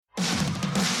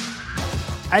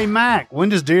Hey, Mac, when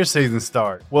does deer season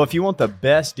start? Well, if you want the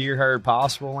best deer herd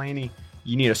possible, Laney,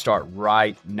 you need to start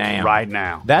right now. Right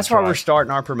now. That's why we're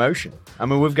starting our promotion. I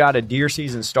mean, we've got a deer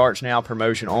season starts now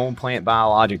promotion on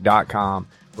plantbiologic.com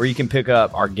where you can pick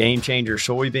up our Game Changer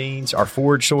soybeans, our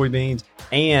forage soybeans,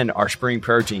 and our spring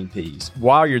protein peas.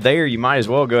 While you're there, you might as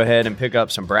well go ahead and pick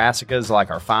up some brassicas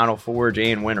like our final forage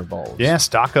and winter bulbs. Yeah,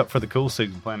 stock up for the cool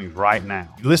season plantings right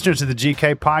now. Listeners to the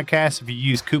GK podcast, if you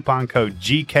use coupon code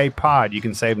GKPOD, you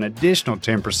can save an additional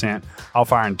 10%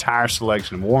 off our entire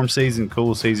selection of warm season,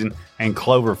 cool season, and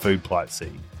clover food plot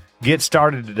seed. Get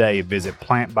started today. Visit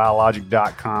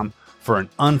plantbiologic.com for an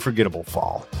unforgettable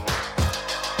fall.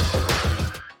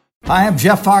 Hi, I'm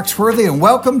Jeff Foxworthy, and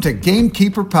welcome to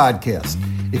Gamekeeper Podcast.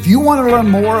 If you want to learn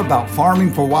more about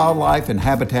farming for wildlife and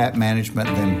habitat management,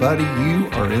 then, buddy, you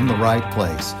are in the right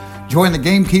place. Join the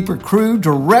Gamekeeper crew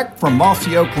direct from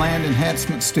Mossy Oak Land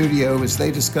Enhancement Studio as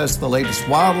they discuss the latest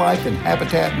wildlife and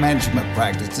habitat management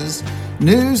practices,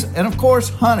 news, and, of course,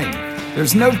 hunting.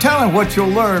 There's no telling what you'll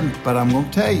learn, but I'm going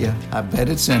to tell you, I bet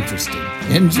it's interesting.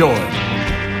 Enjoy.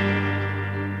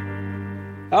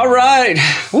 All right.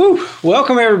 Woo.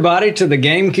 Welcome, everybody, to the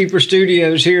Gamekeeper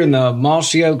Studios here in the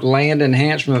Mossy Oak Land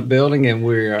Enhancement Building, and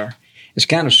it's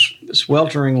kind of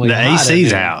swelteringly the hot. The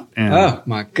AC's out. Oh,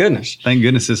 my goodness. Thank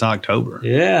goodness it's October.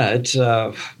 Yeah, it's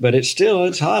but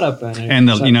it's hot up in here. And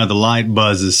the light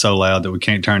buzzes so loud that we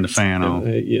can't turn the fan on.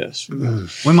 Yes.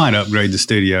 We might upgrade the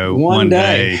studio one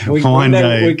day. One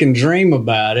day we can dream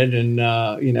about it, and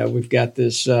we've got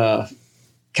this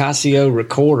Casio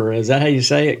recorder. Is that how you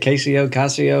say it?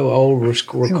 Casio, old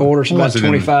recorder. It's about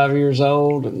 25 years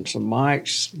old, and some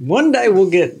mics. One day we'll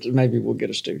get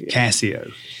a studio.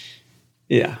 Casio.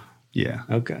 Yeah. Yeah.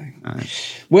 Okay. All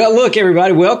right. Well, look,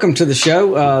 everybody, welcome to the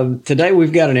show. Today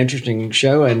we've got an interesting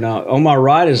show, and on my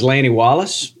right is Laney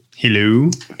Wallace.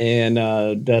 Hello.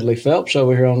 And Dudley Phelps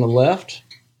over here on the left,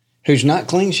 who's not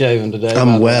clean shaven today.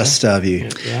 I'm west of you.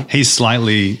 Yeah. He's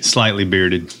slightly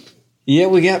bearded. Yeah,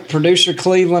 we got producer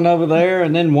Cleveland over there,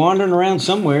 and then wandering around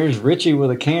somewhere is Richie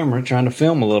with a camera trying to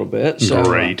film a little bit. So,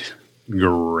 Great.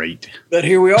 But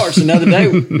here we are. It's another day.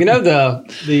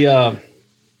 The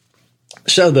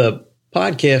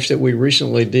podcast that we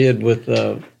recently did with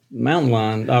Mountain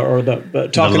Lion,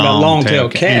 talking about long-tail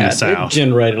cat, it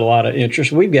generated a lot of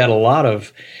interest. We've got a lot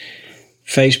of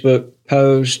Facebook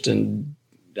posts, and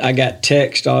I got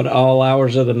text at all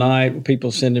hours of the night,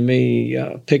 people sending me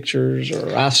pictures,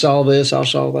 or I saw this, I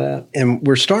saw that. And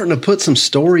we're starting to put some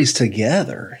stories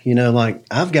together. Like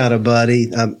I've got a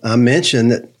buddy I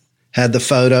mentioned that had the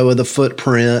photo of the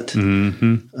footprint,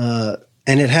 and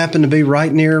it happened to be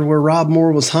right near where Rob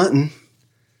Moore was hunting,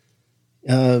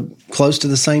 close to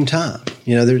the same time.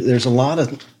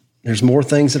 There's more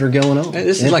things that are going on.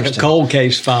 This is like a cold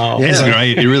case file. Yeah. It's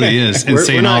great. It really is. And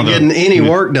we're not getting any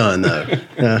work done, though.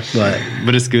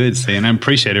 But it's good seeing. I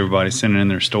appreciate everybody sending in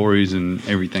their stories and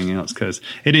everything else, because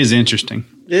it is interesting.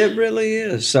 It really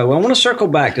is. So I want to circle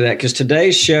back to that, because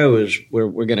today's show is we're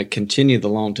going to continue the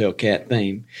long-tailed cat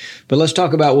theme. But let's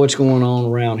talk about what's going on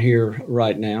around here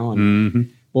right now.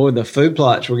 And boy, the food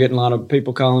plots, we're getting a lot of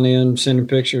people calling in, sending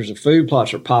pictures. The food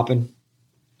plots are popping.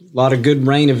 A lot of good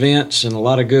rain events and a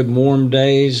lot of good warm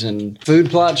days, and food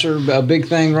plots are a big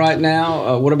thing right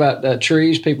now. What about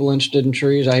trees? People interested in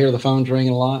trees? I hear the phones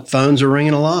ringing a lot. Phones are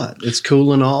ringing a lot. It's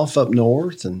cooling off up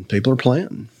north, and people are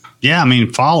planting. Yeah, I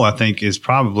mean, fall, I think,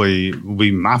 will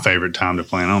be my favorite time to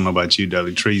plant. I don't know about you,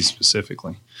 Dudley, trees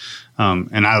specifically.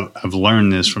 And I've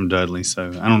learned this from Dudley. So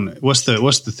I don't know. What's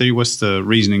the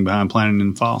reasoning behind planting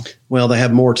in the fall? Well, they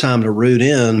have more time to root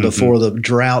in before the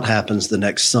drought happens the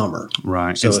next summer.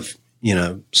 Right. So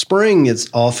spring, it's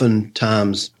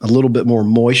oftentimes a little bit more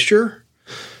moisture,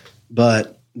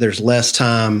 but there's less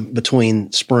time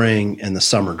between spring and the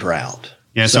summer drought.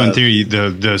 Yeah. So in theory,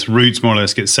 the roots more or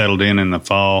less get settled in the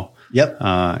fall. Yep.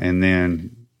 And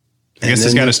then I guess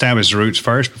it's got to establish roots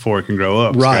first before it can grow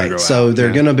up. Right. So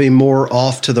they're going to be more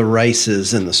off to the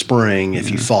races in the spring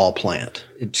if you fall plant.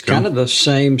 It's kind of the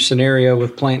same scenario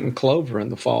with planting clover in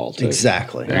the fall, too.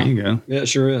 Exactly. There you go. Yeah, it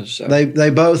sure is. So. They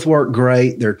both work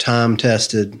great. They're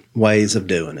time-tested ways of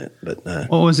doing it. But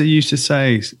what was it you used to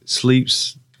say?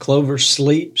 Sleeps? Clover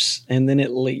sleeps, and then it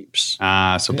leaps.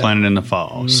 So planted in the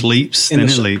fall. Sleeps, then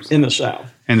it leaps. In the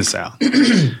south. In the south.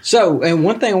 So, and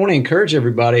one thing I want to encourage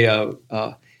everybody,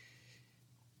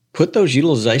 put those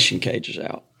utilization cages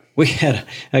out. We had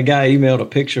a guy emailed a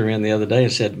picture in the other day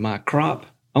and said, my crop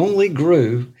only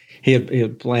grew, he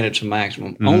had planted some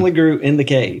maximum, only grew in the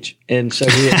cage. And so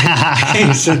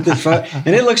he sent this photo,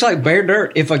 and it looks like bare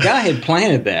dirt. If a guy had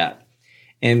planted that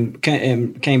and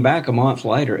came back a month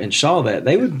later and saw that,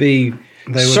 they would be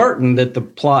certain that the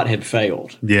plot had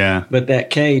failed. Yeah. But that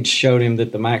cage showed him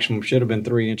that the maximum should have been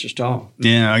 3 inches tall.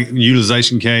 Yeah.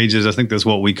 Utilization cages, I think that's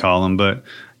what we call them. But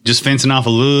just fencing off a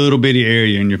little bitty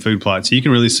area in your food plot so you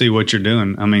can really see what you're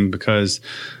doing. I mean, because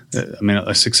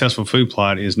a successful food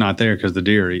plot is not there because the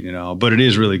deer are eating it all. But it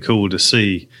is really cool to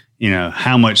see,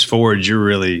 how much forage you're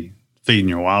really feeding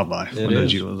your wildlife with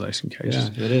those utilization cages.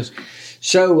 Yeah, it is.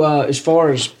 So as far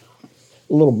as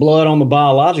a little blood on the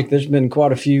biologic, there's been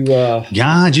quite a few.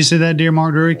 God, you see that deer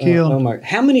Mark Drury killed?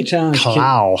 How many times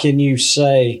can you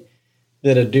say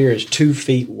that a deer is 2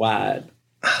 feet wide?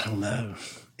 I don't know.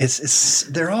 It's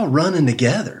they're all running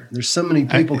together. There's so many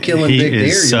people killing big deer. He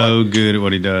is so good at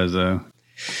what he does, though.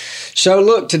 So,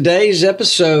 look, today's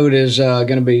episode is going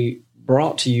to be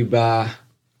brought to you by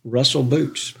Russell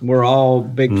Boots. We're all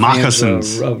big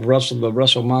fans of Russell, the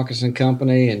Russell Moccasin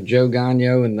Company, and Joe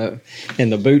Gagno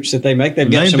and the boots that they make.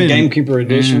 They've got some Gamekeeper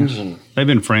editions. And they've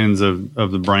been friends of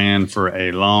the brand for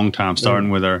a long time, starting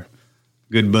with our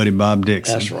good buddy Bob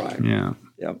Dixon. That's right. Yeah.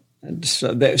 Yep.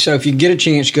 So if you get a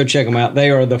chance, go check them out. They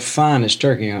are the finest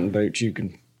turkey hunting boots you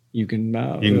can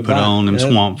put on them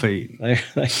swamp feet. They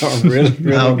are really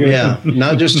good. Yeah,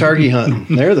 not just turkey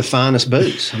hunting. They're the finest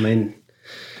boots. I mean,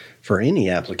 for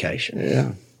any application.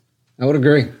 Yeah, I would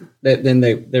agree. Then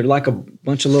they're like a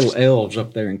bunch of little elves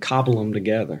up there and cobble them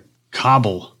together.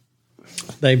 Cobble.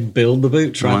 They build the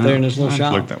boots right there in this little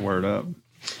shop. Look that word up.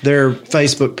 Their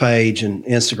Facebook page and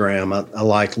Instagram, I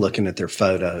like looking at their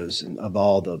photos and of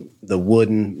all the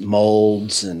wooden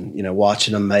molds and,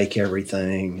 watching them make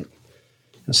everything.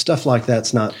 Stuff like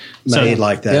that's not made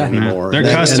like that anymore. They're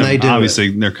custom.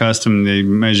 Obviously, they're custom. They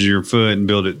measure your foot and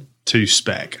build it to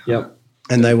spec. Yep.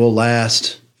 And they will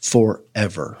last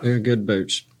forever. They're good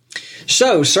boots.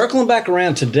 So, circling back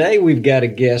around today, we've got a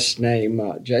guest named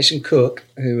Jason Cook,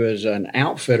 who is an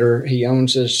outfitter. He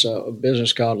owns this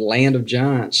business called Land of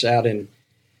Giants out in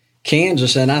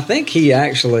Kansas, and I think he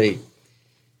actually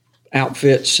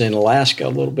outfits in Alaska a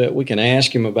little bit. We can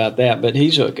ask him about that, but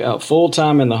he's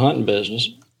full-time in the hunting business.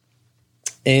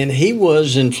 And he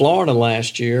was in Florida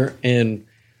last year and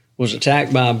was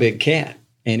attacked by a big cat.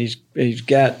 And he's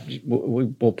got,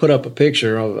 we'll put up a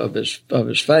picture of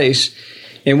his face.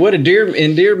 And what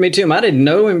endeared me to him, I didn't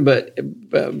know him, but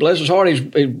bless his heart, he's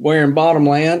wearing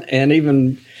Bottomland, and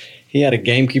even he had a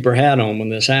gamekeeper hat on when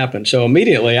this happened. So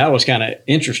immediately I was kind of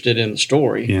interested in the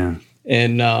story. Yeah.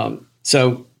 And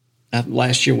so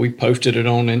last year we posted it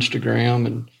on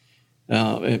Instagram,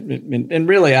 and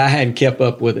really I hadn't kept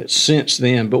up with it since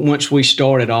then. But once we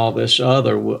started all this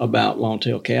other about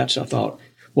long-tailed cats, I thought,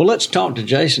 well, let's talk to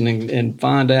Jason and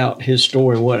find out his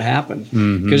story, what happened.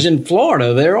 Because in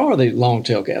Florida, there are the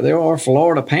long-tailed cats. There are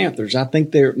Florida panthers. I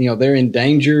think they're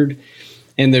endangered,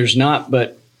 and there's not,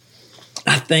 but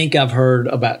I think I've heard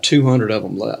about 200 of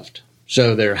them left.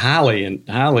 So they're highly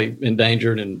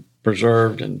endangered and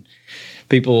preserved, and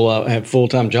people have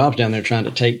full-time jobs down there trying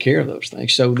to take care of those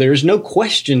things. So there's no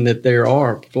question that there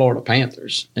are Florida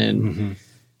panthers, and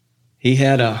he's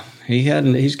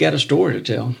got a story to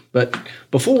tell. But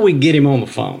before we get him on the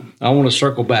phone, I want to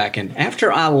circle back. And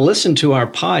after I listened to our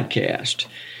podcast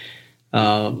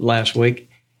last week,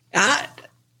 I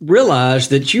realized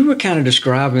that you were kind of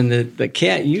describing that the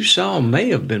cat you saw may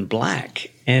have been black.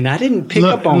 And I didn't pick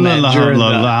up on that during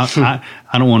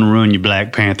I don't want to ruin your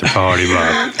Black Panther party,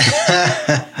 Bob.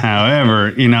 However,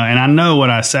 and I know what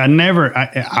I said.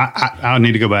 I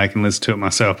need to go back and listen to it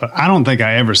myself. But I don't think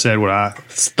I ever said what I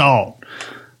thought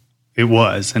it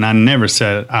was. And I never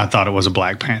said I thought it was a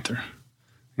Black Panther.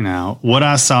 What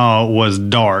I saw was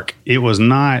dark. It was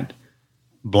not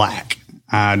black.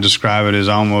 I describe it as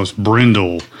almost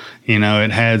brindle.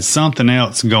 It had something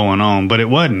else going on, but it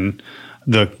wasn't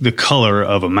the color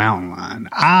of a mountain lion.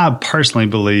 I personally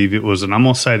believe it was, and I'm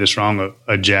going to say this wrong,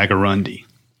 a jaguarundi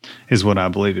is what I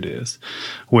believe it is,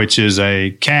 which is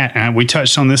a cat. And we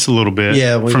touched on this a little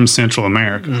bit from Central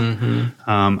America.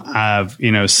 I've,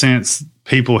 since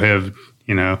people have,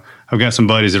 I've got some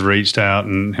buddies that have reached out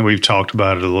and we've talked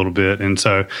about it a little bit. And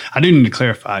so I do need to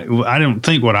clarify. I don't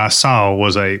think what I saw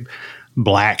was a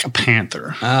Black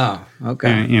Panther. Oh,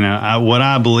 okay. What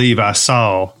I believe I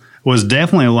saw was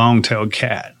definitely a long-tailed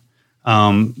cat,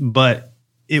 but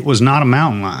it was not a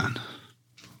mountain lion.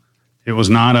 It was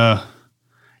not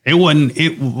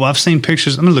I've seen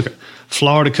pictures. Let me look at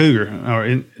Florida cougar,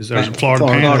 or there's a Florida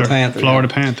panther. Florida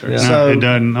panther. Yeah. No, So, it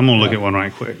doesn't. I'm going to look at one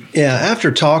right quick. Yeah,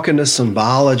 after talking to some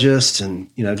biologists and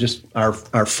just our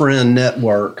friend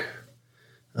network,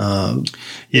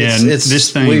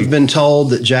 this thing. We've been told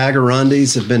that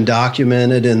jaguarundis have been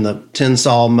documented in the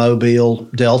Tensas, Mobile,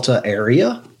 Delta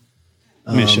area.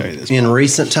 Let me show you this in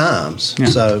recent times. Yeah.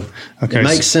 So Okay, it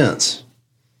makes sense.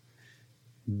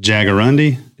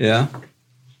 jaguarundi, Yeah.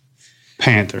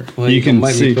 panther. Well, you can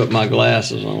make see me put my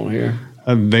glasses on here.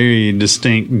 a very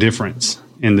distinct difference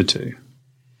in the two.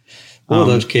 Well,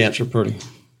 those cats are pretty.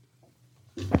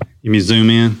 You mean zoom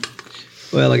in?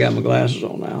 Well, I got my glasses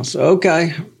on now. So,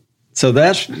 okay. So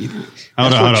that's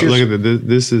Hold on. Look at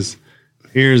this.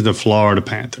 Here's the Florida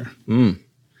panther. You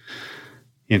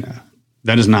know,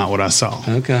 that is not what I saw.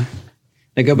 Okay.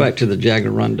 Now go back to the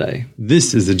jaguarundi.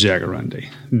 This is the jaguarundi.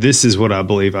 This is what I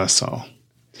believe I saw.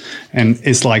 And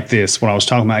it's like this. What I was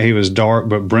talking about, he was dark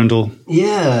but brindle.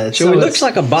 Yeah. So it looks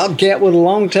like a bobcat with a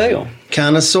long tail.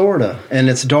 Kind of, sort of. And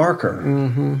it's darker.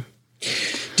 Mm-hmm.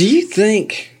 Do you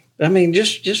think, I mean,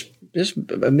 just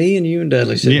me and you and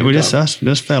Dudley sitting Yeah, here just talking. us,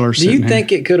 just fellers. Do you sitting here.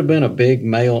 think it could have been a big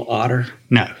male otter?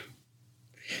 No.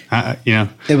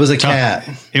 It was a cat.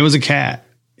 It was a cat.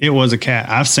 It was a cat.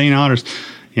 I've seen otters.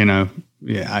 You know,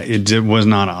 yeah, it was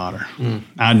not an otter.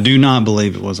 I do not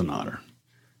believe it was an otter.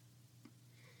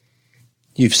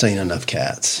 You've seen enough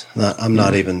cats. I'm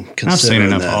not even considering I've seen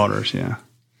enough that. otters, yeah.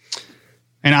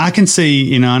 And I can see,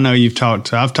 you know, I know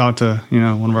I've talked to, you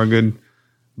know, one of our good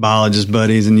biologist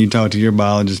buddies, and you talk to your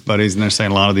biologist buddies, and they're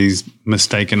saying a lot of these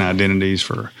mistaken identities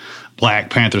for Black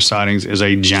Panther sightings is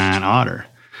a giant otter,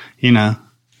 you know.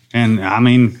 And I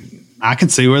mean, I can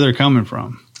see where they're coming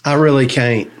from. I really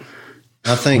can't.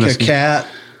 I think a cat,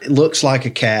 it looks like a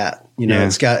cat. You know,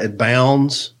 it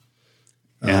bounds.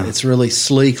 Yeah. It's really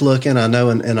sleek looking. I know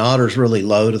an otter's really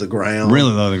low to the ground.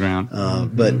 Really low to the ground.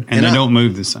 But and they don't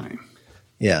move the same.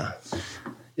 Yeah.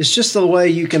 It's just the way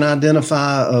you can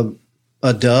identify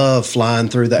a dove flying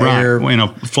through the air in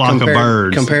a flock of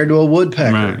birds. Compared to a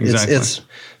woodpecker. Right, exactly. It's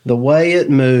the way it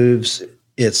moves,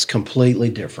 it's completely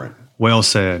different. Well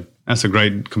said. That's a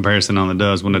great comparison on the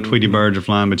doves. When the Tweety birds are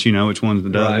flying, but you know which one's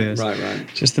the dove is. Right.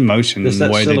 Just the motion and the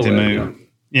way that they move. Yeah.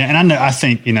 Yeah, and I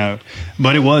think, you know,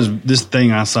 but this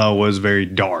thing I saw was very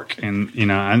dark. And, you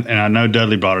know, and I know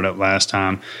Dudley brought it up last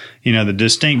time. You know, the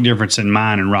distinct difference in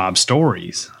mine and Rob's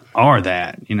stories are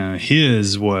that, you know,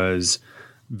 his was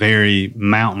very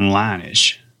mountain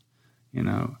lionish. You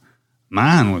know,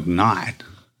 mine was not.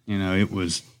 You know, it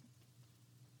was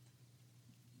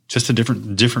just a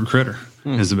different critter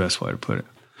is the best way to put it.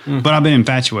 But I've been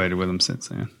infatuated with him since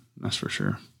then. That's for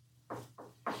sure.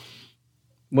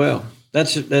 Well,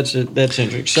 that's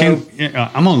interesting. So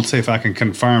I'm going to see if I can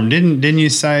confirm. Didn't you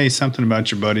say something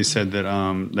about your buddy said that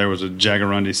there was a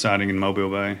jaguarundi sighting in Mobile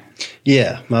Bay?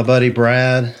 Yeah, my buddy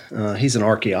Brad, he's an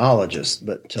archaeologist,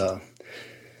 but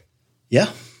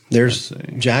there's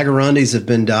jaguarundis have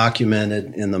been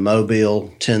documented in the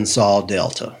Mobile Tensas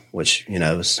Delta, which, you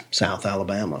know, is South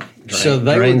Alabama. So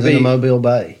they drains would be into Mobile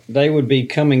Bay. They would be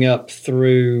coming up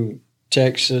through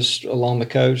Texas along the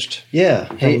coast.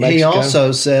 Yeah, he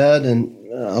also said, and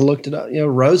I looked it up. You know,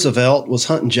 Roosevelt was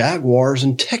hunting jaguars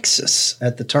in Texas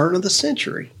at the turn of the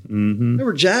century. Mm-hmm. There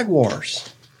were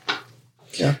jaguars.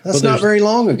 Yeah, that's not very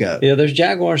long ago. Yeah, there's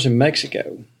jaguars in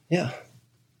Mexico. Yeah.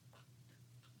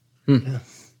 Yeah.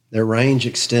 Their range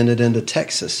extended into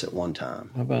Texas at one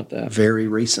time. How about that? Very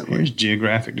recently. Here's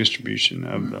geographic distribution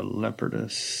of the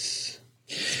leopardus.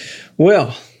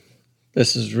 Well,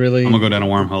 this is really... I'm going to go down a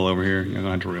wormhole over here. You're going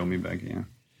to have to reel me back in.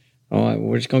 All right,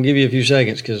 we're just going to give you a few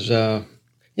seconds because... there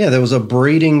was a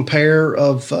breeding pair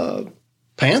of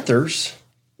panthers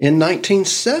in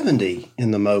 1970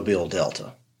 in the Mobile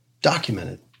Delta.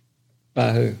 Documented.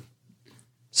 By who?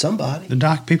 Somebody.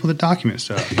 People that document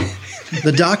stuff.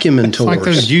 The documentors. It's like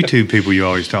those YouTube people you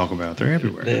always talk about. They're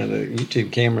everywhere. Yeah, the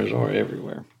YouTube cameras are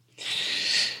everywhere.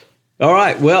 All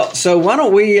right. Well, so why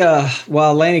don't we,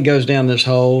 while Laney goes down this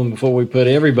hole and before we put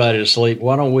everybody to sleep,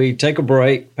 why don't we take a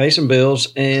break, pay some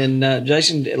bills, and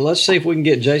Jason, let's see if we can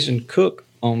get Jason Cook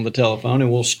on the telephone,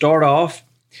 and we'll start off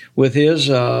with his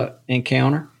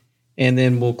encounter, and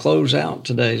then we'll close out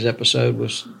today's episode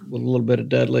with a little bit of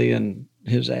Dudley and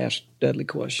his Ask Dudley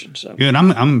question. So good.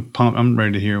 I'm pumped. I'm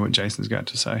ready to hear what Jason's got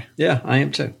to say. Yeah, I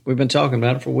am too. We've been talking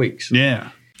about it for weeks.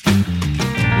 Yeah.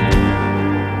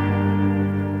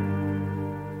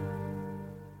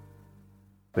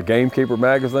 The Gamekeeper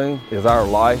magazine is our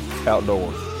life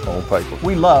outdoors on paper.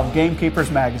 We love Gamekeepers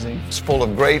magazine. It's full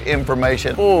of great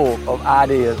information. Full of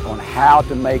ideas on how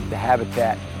to make the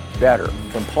habitat better.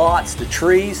 From plots to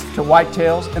trees to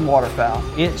whitetails and waterfowl.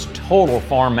 It's total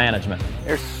farm management.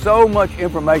 There's so much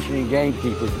information in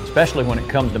Gamekeepers, especially when it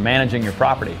comes to managing your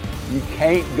property. You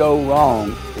can't go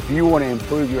wrong if you want to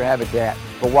improve your habitat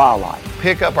for wildlife.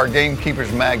 Pick up our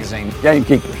Gamekeepers magazine.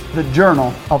 Gamekeepers, the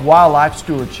Journal of Wildlife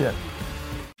Stewardship.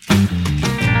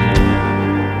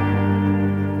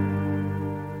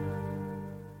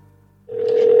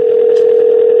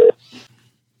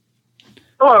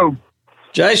 Hello.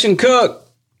 Jason Cook.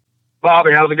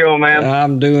 Bobby, how's it going, man?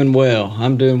 I'm doing well.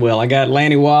 I got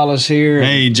Lanny Wallace here.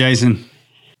 Hey, Jason.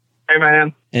 Hey,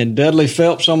 man. And Dudley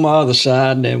Phelps on my other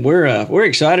side, and we're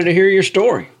excited to hear your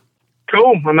story.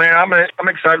 Cool. I mean, I'm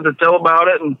excited to tell about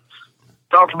it and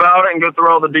talk about it and go through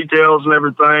all the details and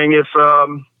everything. It's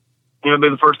it'll be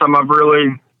the first time I've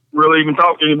really even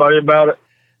talked to anybody about it.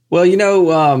 Well,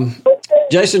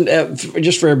 Jason,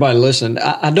 just for everybody listening,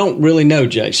 I don't really know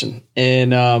Jason,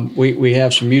 and we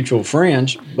have some mutual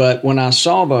friends. But when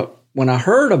I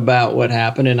heard about what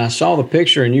happened and I saw the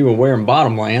picture and you were wearing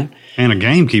Bottomland. And a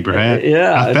gamekeeper hat.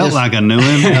 Yeah. I felt like I knew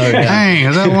him. Hey,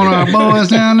 is that one of our boys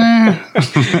down there?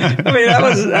 I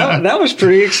mean, that was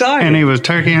pretty exciting. And he was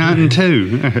turkey hunting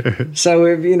too. So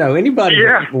if anybody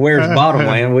wears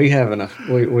Bottomland,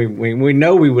 we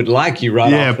know we would like you right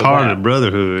off. Yeah, part of the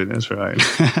brotherhood. That's right.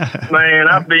 Man,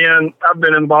 I've been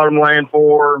in Bottomland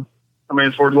for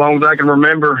as long as I can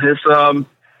remember. It's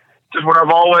just what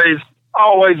I've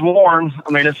always worn.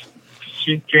 I mean,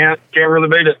 you can't really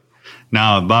beat it.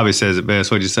 No, Bobby says it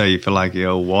best. What'd you say? You feel like the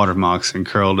old water moccasin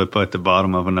curled up at the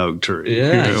bottom of an oak tree.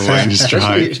 Yeah,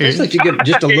 especially if you get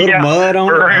just a little mud on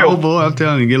it. Oh boy, I'm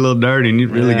telling you, get a little dirty and it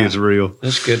really gets real.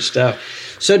 That's good stuff.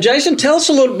 So, Jason, tell us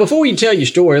a little, before you tell your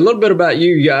story, a little bit about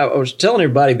you. I was telling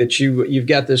everybody that you've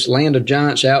got this Land of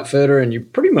Giants outfitter, and you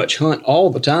pretty much hunt all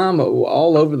the time,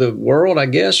 all over the world, I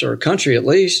guess, or country at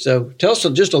least. So, tell us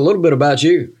just a little bit about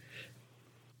you.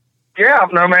 Yeah,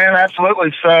 no, man,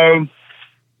 absolutely. So,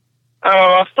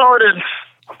 I started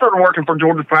working for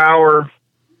Georgia Power.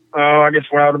 I guess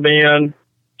when I would have been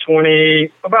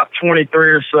about 23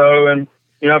 or so, and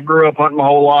I grew up hunting my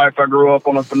whole life. I grew up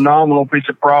on a phenomenal piece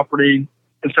of property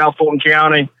in South Fulton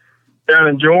County, down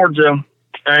in Georgia,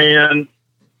 and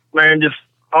man, just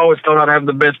always thought I'd have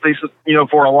the best piece of,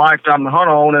 for a lifetime to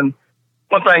hunt on. And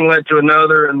one thing led to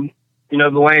another, and the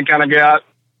land kind of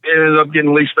ended up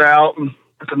getting leased out, and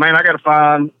I said, man, I got to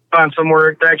find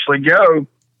somewhere to actually go.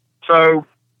 So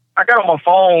I got on my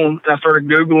phone and I started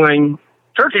Googling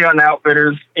turkey hunting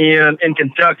outfitters in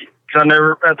Kentucky, because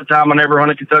at the time I never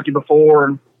hunted Kentucky before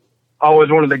and always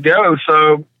wanted to go.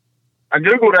 So I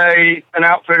Googled an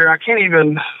outfitter. I can't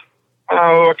even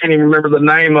remember the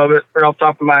name of it right off the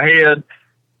top of my head.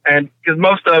 And because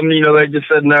most of them, they just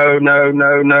said no.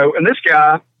 And this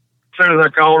guy, as soon as I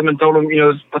called him and told him,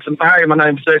 I said, hi, my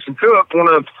name's Jason Cook.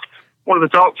 Wanted to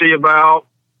talk to you about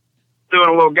doing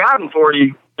a little guiding for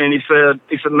you. And he said,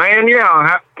 man,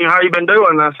 how you been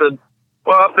doing? And I said,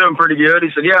 well, I'm doing pretty good. He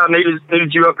said, yeah, I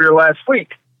needed you up here last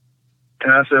week.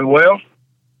 And I said, well,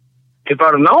 if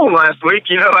I'd have known last week,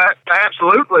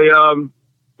 absolutely.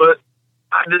 But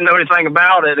I didn't know anything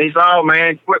about it. And he said, oh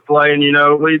man, quit playing.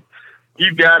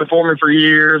 You've got it for me for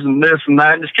years and this and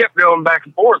that, and just kept going back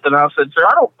and forth. And I said, sir,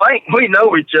 I don't think we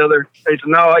know each other. He said,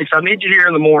 no. He said, I need you here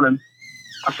in the morning.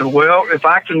 I said, well, if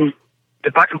I can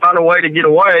find a way to get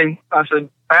away, I said,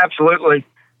 absolutely.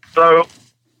 So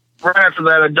right after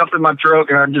that, I jumped in my truck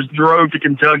and I just drove to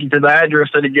Kentucky to the address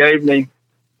that he gave me.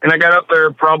 And I got up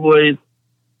there probably,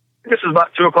 I guess it was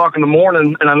about 2:00 in the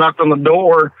morning, and I knocked on the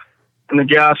door, and the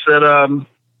guy said,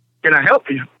 can I help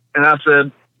you? And I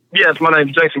said, yes, my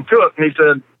name's Jason Cook. And he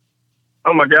said,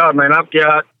 oh my God, man, I've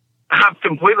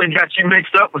completely got you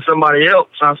mixed up with somebody else.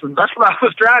 I said, that's what I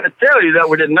was trying to tell you, that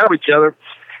we didn't know each other.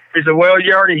 He said, well,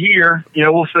 you're already here.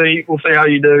 We'll see how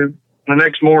you do. And the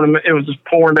next morning, it was just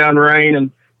pouring down rain,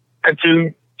 and I had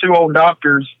two old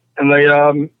doctors, and they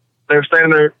were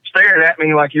standing there staring at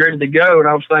me like, you ready to go? And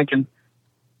I was thinking,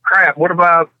 crap, what have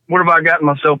I gotten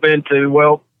myself into?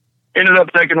 Well, ended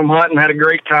up taking them hunting, had a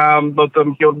great time. Both of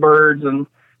them killed birds, and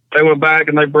they went back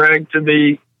and they bragged to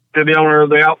the owner of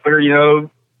the outfitter,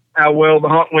 how well the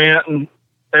hunt went and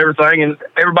everything, and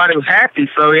everybody was happy.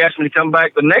 So he asked me to come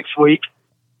back the next week.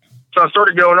 So I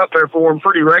started going up there for him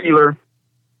pretty regular,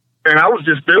 and I was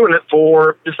just doing it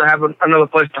just to have another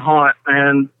place to hunt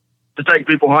and to take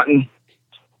people hunting,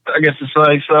 I guess to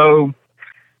say. So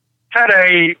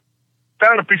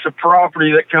found a piece of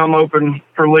property that come open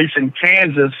for lease in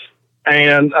Kansas,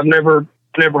 and I've never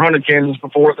hunted Kansas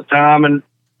before at the time, and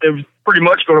it was pretty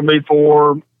much going to be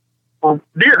for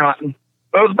deer hunting.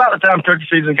 But it was about the time turkey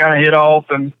season kind of hit off,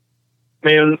 and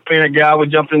me and a guy, we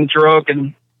jumped in the truck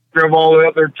and drove all the way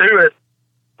up there to it.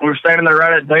 We were standing there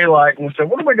right at daylight, and we said,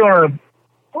 what are we going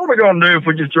to do if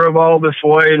we just drove all this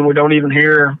way and we don't even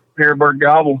hear a bird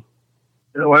gobble?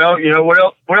 And well,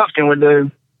 what else can we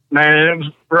do? Man, it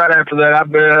was right after that, I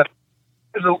bet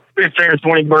it was 15 or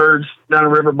 20 birds down the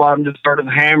river bottom just started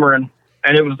hammering,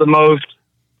 and it was the most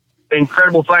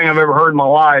incredible thing I've ever heard in my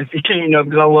life.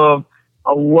 Because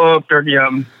I love turkey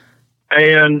hunting,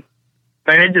 and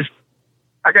man,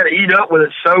 I got to eat up with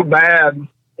it so bad.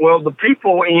 Well, the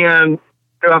people who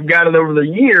I've got it over the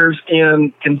years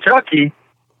in Kentucky,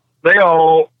 they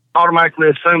all automatically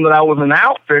assumed that I was an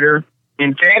outfitter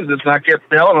in Kansas, and I kept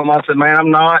telling them, I said, man,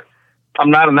 I'm not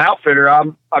an outfitter.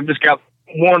 I've just got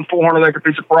one 400-acre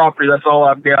piece of property. That's all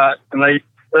I've got. And they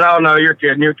said, oh, no, you're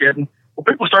kidding. Well,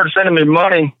 people started sending me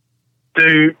money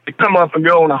to come up and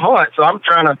go on a hunt. So I'm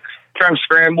trying to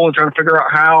scramble and trying to figure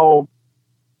out how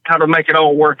to make it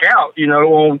all work out,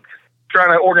 on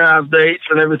trying to organize dates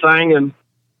and everything. And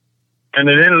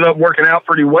it ended up working out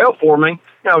pretty well for me.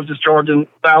 I was just charging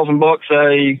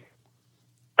 $1,000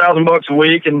 a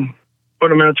week and put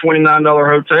them in a $29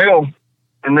 hotel.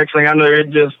 And next thing I knew,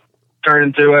 it just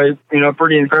turned into a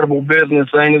pretty incredible business.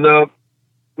 I ended up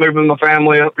moving my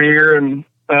family up here and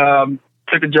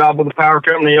took a job with a power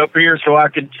company up here so I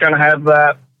could kind of have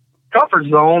that comfort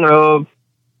zone of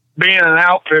being an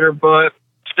outfitter, but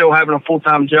still having a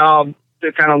full-time job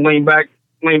to kind of lean back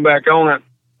on it.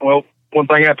 Well, one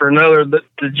thing after another,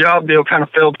 the job deal kind of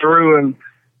fell through, and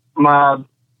my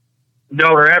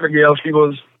daughter Abigail, she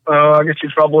was, I guess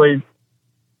she's probably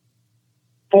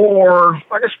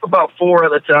about 4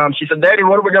 at the time. She said, Daddy,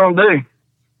 what are we going to do?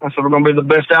 I said, we're going to be the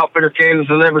best outfitter Kansas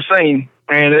has ever seen.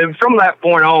 And from that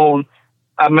point on,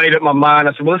 I made up my mind.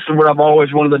 I said, well, this is what I've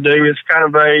always wanted to do. It's kind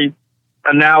of a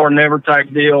now or never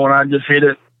type deal, and I just hit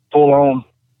it full on.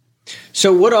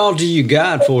 So what all do you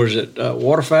guide for? Is it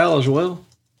waterfowl as well?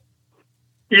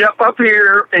 Yep, up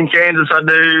here in Kansas, I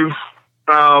do.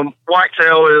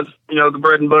 Whitetail is, the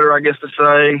bread and butter, I guess to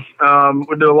say.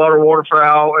 We do a lot of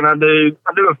waterfowl, and I do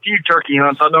a few turkey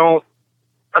hunts. I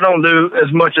don't do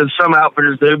as much as some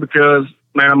outfitters do because,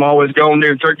 man, I'm always going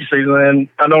during turkey season, and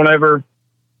I never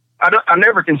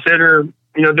consider,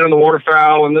 doing the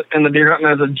waterfowl and the deer hunting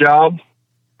as a job.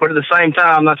 But at the same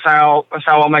time, that's how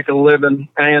I make a living.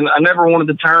 And I never wanted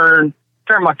to turn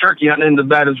my turkey hunting into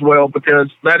that as well,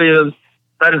 because that is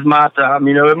my time.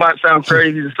 It might sound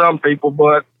crazy to some people,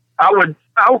 but I'd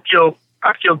kill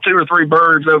 2 or 3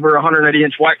 birds over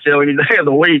 180-inch whitetail any day of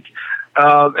the week.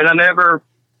 And I never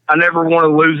want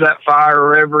to lose that fire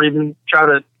or ever even try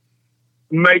to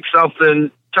make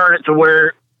something, turn it to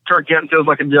where turkey hunting feels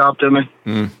like a job to me.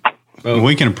 Well,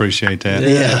 we can appreciate that.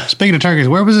 Yeah. Speaking of turkeys,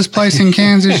 where was this place in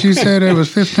Kansas? You said it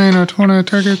was 15 or 20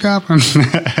 turkey copping.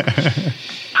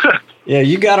 Yeah,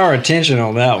 you got our attention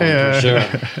on that one for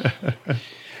sure.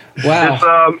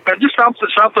 Wow. It's just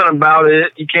something about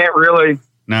it. You can't really.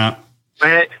 No.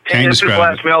 Man, and people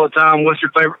ask me all the time, "What's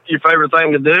your favorite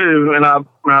thing to do?" And I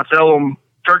tell them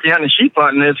turkey hunting and sheep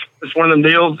hunting. It's one of them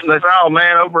deals. And they say, "Oh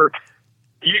man,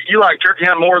 you like turkey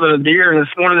hunting more than a deer," and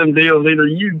it's one of them deals. Either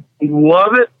you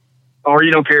love it or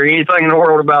you don't care anything in the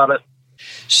world about it.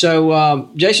 So,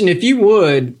 Jason, if you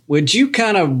would you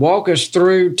kind of walk us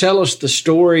through, tell us the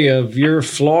story of your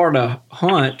Florida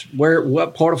hunt,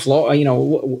 what part of Florida,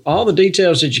 all the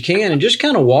details that you can, and just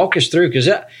kind of walk us through. Because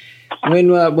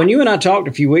when you and I talked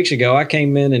a few weeks ago, I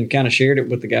came in and kind of shared it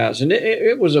with the guys, and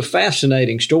it was a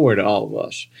fascinating story to all of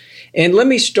us. And let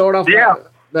me start off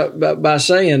by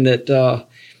saying that,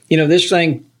 this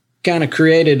thing kind of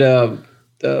created a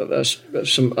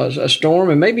storm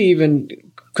and maybe even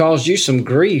caused you some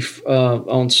grief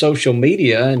on social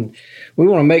media, and we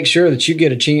want to make sure that you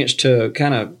get a chance to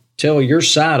kind of tell your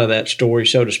side of that story,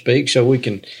 so to speak, so we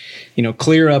can,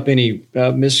 clear up any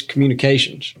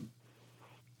miscommunications.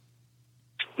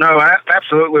 No,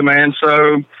 absolutely, man.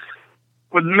 So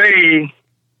with me,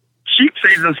 sheep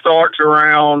season starts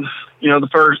around, the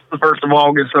first of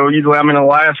August. So usually I'm in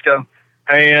Alaska,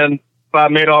 and by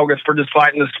mid-August we're just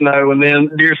fighting the snow, and then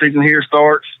deer season here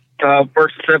starts 1st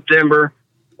of September.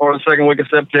 Or the second week of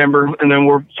September, and then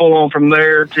we're full on from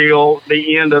there till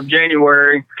the end of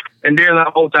January. And during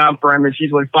that whole time frame, it's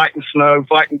usually fighting snow,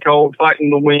 fighting cold,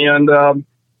 fighting the wind.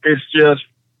 It's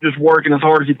just working as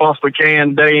hard as you possibly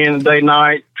can, day in and day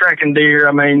night, tracking deer.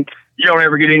 I mean, you don't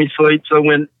ever get any sleep. So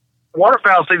when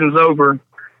waterfowl season's over,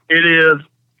 it is,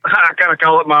 I kind of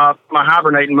call it my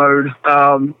hibernating mode,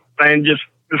 and just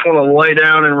want to lay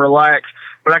down and relax.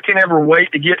 But I can't ever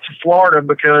wait to get to Florida,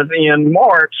 because in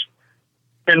March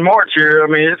here, I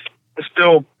mean, it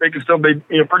can still be,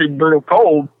 pretty brutal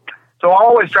cold. So I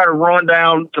always try to run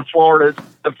down to Florida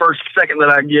the second that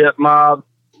I get. My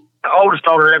oldest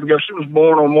daughter, Abigail, she was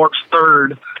born on March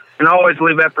 3rd, and I always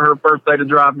leave after her birthday to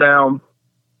drive down.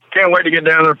 Can't wait to get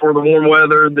down there for the warm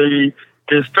weather.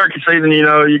 It's turkey season,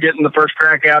 you're getting the first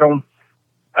crack at them.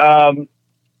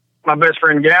 My best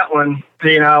friend Gatlin,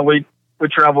 he and I, we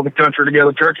travel the country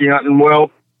together turkey hunting.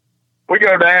 Well, we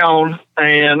go down,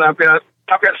 and I've got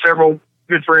several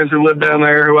good friends who live down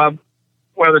there who I've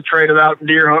whether traded out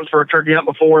deer hunts for a turkey hunt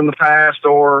before in the past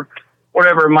or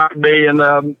whatever it might be. And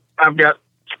I've got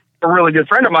a really good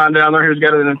friend of mine down there who's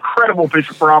got an incredible piece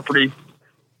of property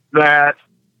that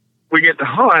we get to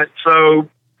hunt. So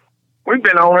we've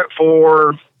been on it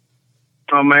for,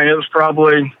 oh man, it was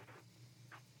probably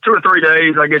 2 or 3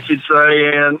 days, I guess you'd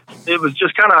say. And it was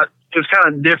just kind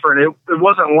of different. It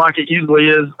wasn't like it usually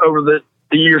is over the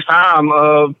year's time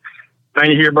of,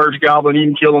 man, you hear birds gobbling, you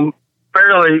can kill them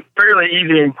fairly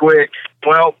easy and quick.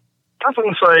 Well, I was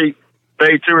going to say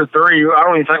day 2 or 3, I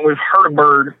don't even think we've heard a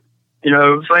bird,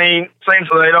 saying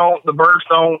so the birds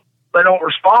don't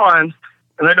respond,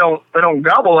 and they don't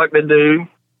gobble like they do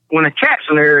when a cat's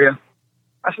in the area.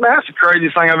 I said, man, that's the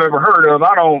craziest thing I've ever heard of.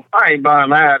 I ain't buying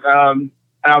that.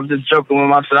 I was just joking with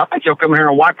him. I said, I think you'll come here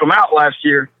and wipe them out last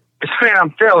year. He said, man,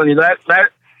 I'm telling you, that's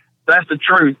the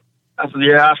truth. I said,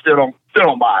 yeah, I still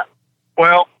don't buy it.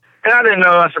 Well, and I didn't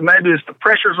know. I said, maybe it's the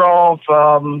pressure's off.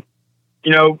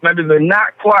 Maybe they're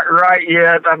not quite right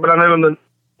yet. But I know on the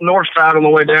north side on the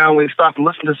way down, we stopped and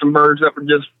listened to some birds that were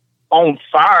just on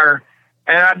fire.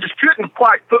 And I just couldn't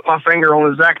quite put my finger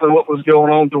on exactly what was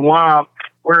going on to why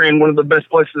we're in one of the best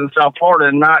places in South Florida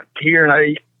and not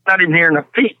even hearing a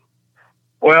peep.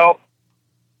 Well,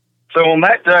 so on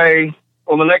that day,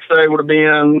 the next day would have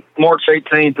been March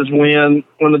 18th is when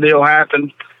the deal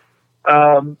happened.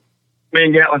 Me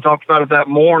and Gatlin talked about it that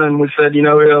morning. We said,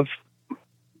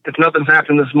 if nothing's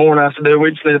happened this morning, I said, dude,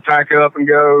 we just need to pack up and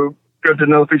go to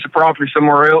another piece of property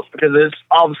somewhere else because it's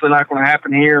obviously not going to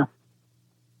happen here.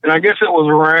 And I guess it was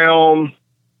around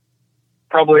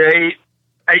probably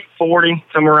 8:40,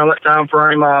 somewhere around that time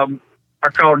frame. I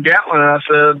called Gatlin and I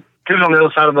said, he was on the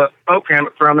other side of the oak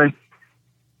hammock from me,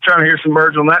 trying to hear some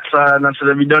birds on that side. And I said,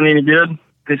 have you done any good?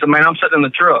 He said, man, I'm sitting in the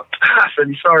truck. I said,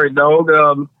 you sorry, dog.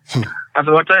 I said,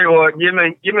 I'll tell you what, give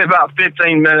me about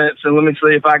 15 minutes and let me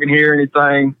see if I can hear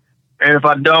anything. And if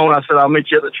I don't, I said, I'll meet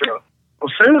you at the truck. Well,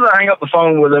 as soon as I hang up the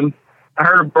phone with him, I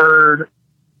heard a bird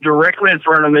directly in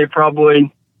front of me,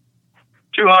 probably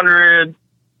 200,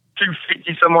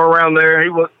 250, somewhere around there. He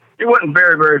wasn't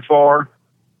very, very far.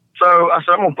 So I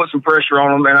said, I'm going to put some pressure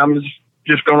on him, and I'm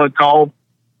just going to call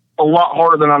a lot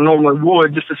harder than I normally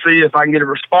would just to see if I can get a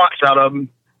response out of him.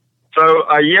 So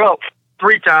I yelped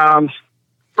 3 times,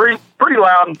 pretty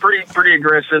loud and pretty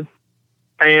aggressive,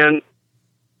 and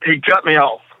he cut me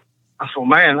off. I said,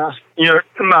 man,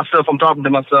 I'm talking to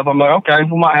myself. I'm like, okay,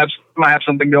 we might have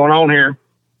something going on here.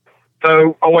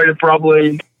 So I waited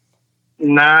probably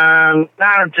 9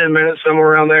 or 10 minutes, somewhere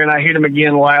around there, and I hit him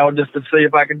again loud just to see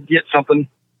if I could get something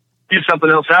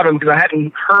else out of him because I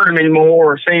hadn't heard him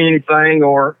anymore or seen anything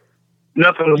or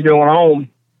nothing was going on.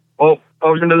 Well, I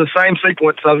was going to do the same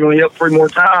sequence. I was going to yelp 3 more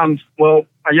times. Well,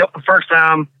 I yelped the first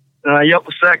time, and I yelped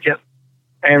the second.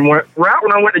 And right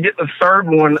when I went to get the third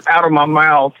one out of my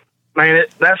mouth, man,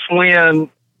 that's when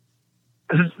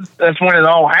it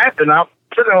all happened. I'm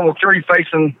sitting on the tree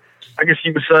facing, I guess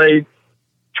you would say,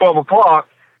 12 o'clock.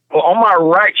 Well, on my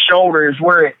right shoulder is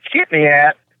where it hit me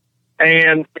at,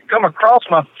 and it come across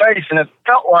my face, and it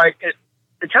felt like it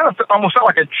kind of almost felt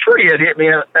like a tree had hit me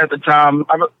at the time.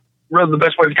 I really the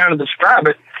best way to kind of describe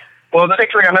it. Well, the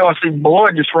next thing I know, I see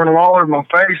blood just running all over my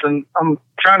face, and I'm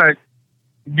trying to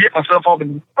get myself off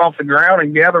the ground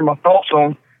and gather my thoughts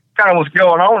on kind of what's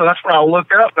going on. And that's when I look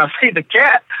up and I see the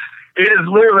cat. It is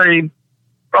literally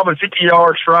probably 50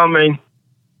 yards from me,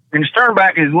 and he's turned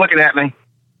back and he's looking at me,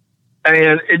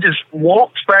 and it just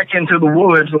walks back into the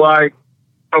woods like,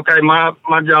 okay, my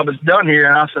job is done here.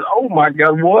 And I said, oh my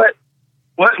God, what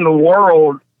in the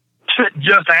world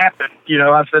just happened?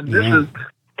 I said, this is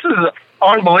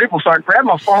unbelievable. So I grabbed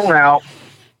my phone out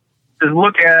to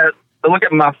look at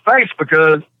my face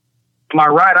because my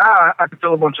right eye, I could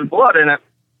feel a bunch of blood in it.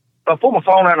 So I pulled my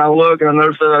phone out and I looked and I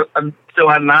noticed that I still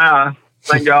had an eye,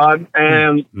 thank God.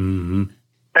 And,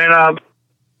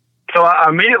 so I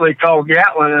immediately called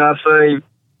Gatlin and I say,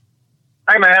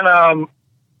 hey man,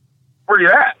 where you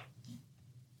at?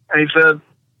 And he said,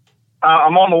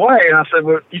 I'm on the way. And I said,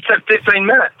 well, you said 15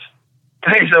 minutes.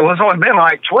 And he said, well, it's only been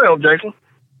like 12, Jason.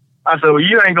 I said, well,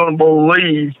 you ain't going to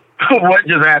believe what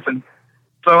just happened.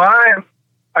 So I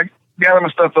gathered my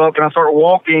stuff up and I started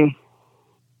walking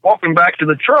back to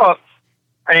the truck,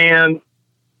 and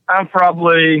I'm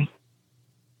probably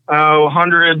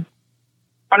 100,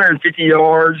 150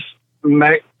 yards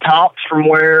tops from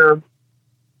where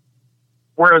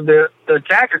the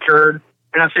attack occurred,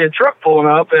 and I see a truck pulling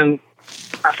up, and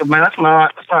I said, man, that's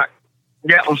not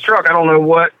Gatlin's truck. I don't know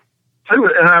what to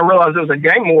it. And I realized it was a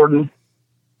game warden,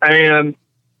 and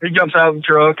he jumps out of the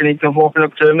truck and he comes walking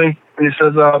up to me and he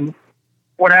says,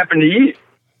 what happened to you?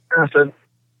 And I said,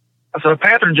 a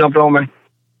panther jumped on me.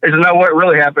 He said, no, what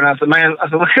really happened? I said, man,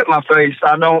 look at my face.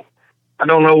 I don't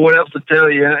know what else to tell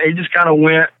you. And he just kind of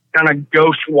went kind of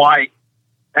ghost white.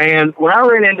 And when I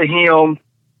ran into him,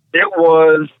 it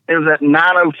was at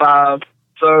 9:05,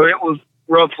 so it was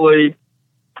roughly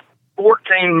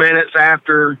 14 minutes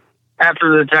after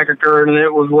the attack occurred, and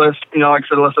it was less than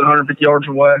 150 yards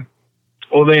away.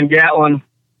 Well, then Gatlin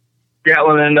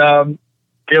and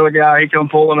the other guy, he come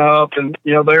pulling up, and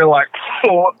they're like,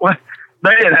 what?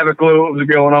 They didn't have a clue what was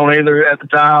going on either at the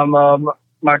time.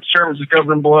 My shirt was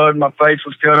covered in blood, my face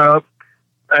was cut up,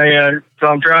 and so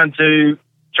I'm trying to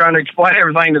explain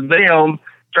everything to them,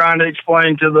 trying to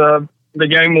explain to the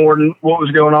game warden what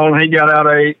was going on. He got out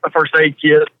a first aid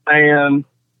kit, and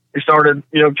he started,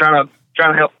 trying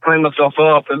to help clean myself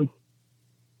up, and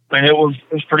it was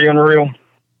pretty unreal.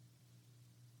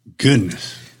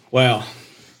 Goodness. Wow.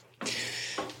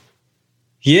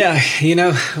 Yeah,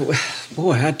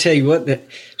 boy, I tell you what.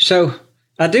 So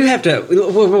I do have to.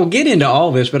 We'll get into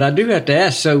all this, but I do have to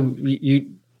ask. So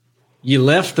you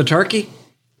left the turkey?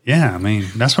 Yeah, I mean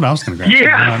that's what I was going to grab.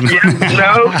 Yeah,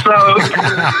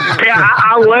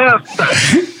 I left.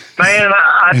 Man,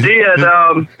 I did.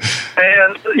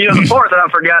 And the part that I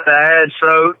forgot to add.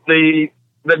 So the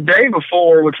day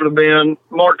before, which would have been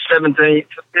March 17th,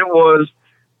 it was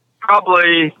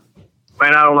probably.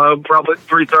 Man, I don't know, probably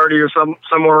 3:30 or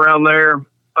somewhere around there.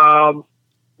 Gatlin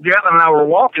and I were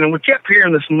walking, and we kept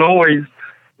hearing this noise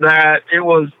that it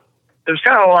was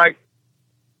kind of like,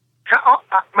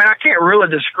 I can't really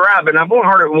describe it. And I've only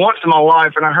heard it once in my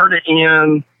life, and I heard it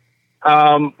in,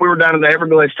 we were down in the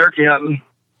Everglades turkey hunting.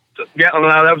 So Gatlin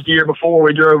and I, that was the year before.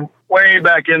 We drove way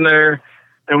back in there,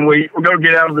 and we go to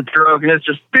get out of the truck, and it's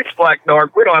just pitch black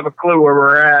dark. We don't have a clue where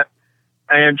we're at.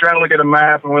 And trying to look at a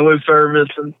map, and we lose service,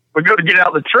 and we go to get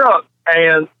out of the truck,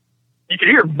 and you could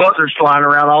hear buzzards flying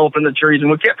around all up in the trees, and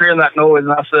we kept hearing that noise,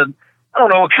 and I said, I don't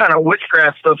know what kind of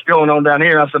witchcraft stuff's going on down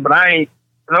here. I said, but we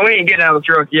ain't getting out of the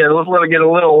truck yet. Let's let it get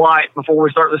a little light before we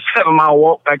start this 7-mile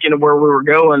walk back into where we were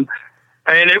going.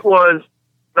 And that was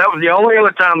the only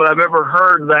other time that I've ever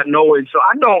heard that noise. So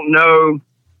I don't know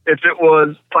if it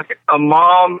was like a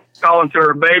mom calling to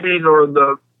her babies or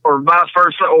vice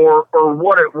versa or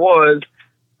what it was.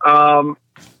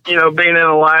 Being in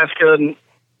Alaska and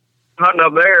hunting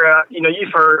up there,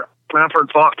 you've heard, I've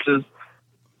heard foxes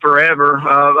forever.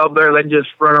 Up there, they just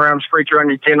run around and screech around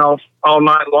your tent all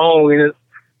night long. And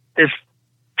it's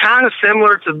kind of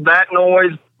similar to that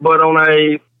noise, but on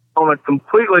a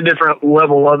completely different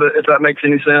level of it, if that makes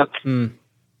any sense. Mm.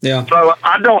 Yeah. So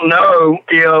I don't know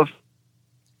if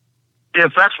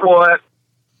that's what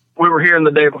we were hearing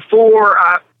the day before.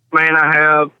 I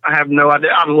have no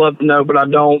idea. I'd love to know, but I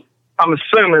don't. I'm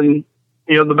assuming,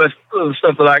 the best of the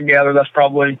stuff that I gathered, that's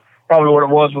probably what it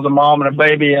was with a mom and a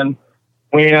baby. And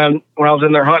when I was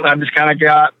in there hunting, I just kind of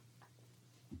got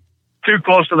too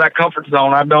close to that comfort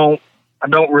zone. I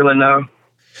don't really know.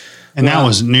 And that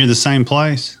was near the same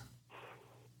place?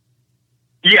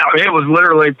 Yeah, it was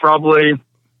literally probably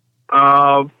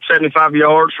 75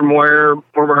 yards from where we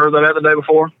heard that at the day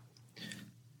before.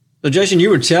 So, Jason, you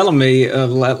were telling me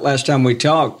last time we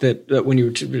talked that when you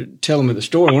were telling me the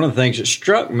story, one of the things that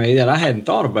struck me that I hadn't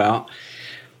thought about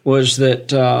was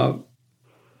that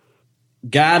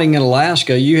guiding in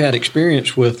Alaska, you had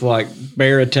experience with like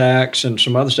bear attacks and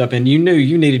some other stuff, and you knew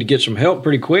you needed to get some help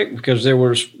pretty quick because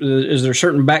is there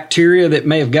certain bacteria that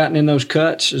may have gotten in those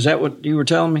cuts? Is that what you were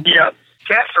telling me? Yeah,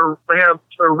 cats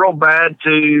they're real bad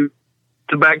to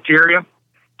bacteria.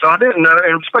 So I didn't know,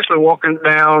 and especially walking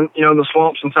down, the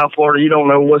swamps in South Florida, you don't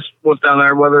know what's down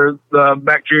there, whether the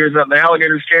bacteria that the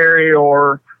alligators carry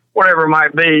or whatever it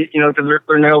might be, because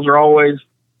their nails are always,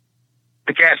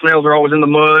 the cat's nails are always in the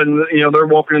mud, and they're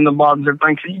walking in the bottoms and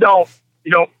everything. So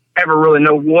you don't ever really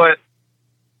know what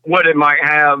it might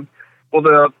have. Well,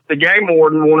 the game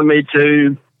warden wanted me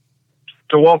to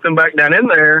walk them back down in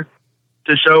there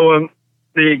to show them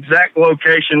the exact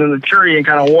location in the tree and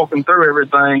kind of walk them through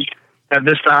everything. At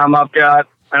this time, I've got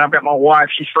my wife.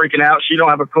 She's freaking out. She don't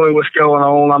have a clue what's going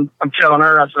on. I'm telling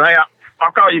her. I said, "Hey,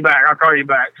 I'll call you back.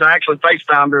 So I actually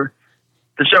FaceTimed her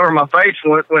to show her my face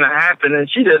when it happened, and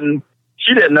she didn't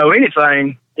know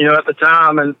anything, at the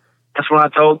time. And that's when I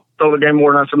told the game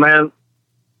warden. I said, "Man,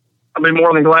 I'd be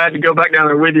more than glad to go back down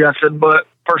there with you." I said, "But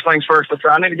first things first. I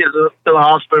said, I need to get to the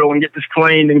hospital and get this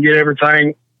cleaned and get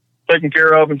everything taken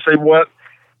care of and see what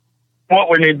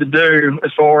we need to do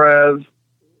as far as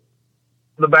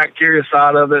the bacteria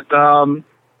side of it."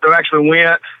 They actually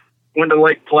went to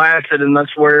Lake Placid, and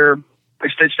that's where they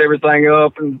stitched everything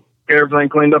up and got everything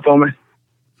cleaned up on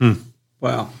me.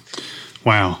 Wow.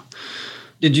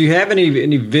 Did you have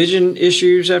any vision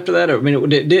issues after that? I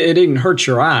mean, it didn't hurt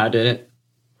your eye, did it?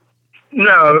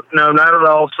 No, not at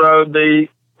all. So the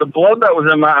blood that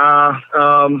was in my eye,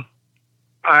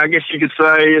 I guess you could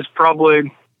say, is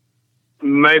probably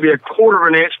maybe a quarter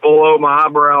of an inch below my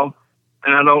eyebrow.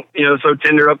 And I don't, so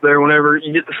tender up there. Whenever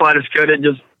you get the slightest cut, it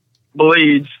just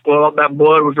bleeds. Well, that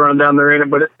blood was running down there in it.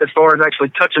 But as far as actually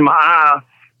touching my eye,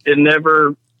 it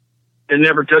never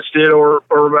touched it or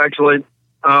actually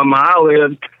my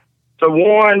eyelid. So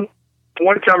one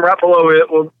come right below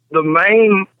it. Well, the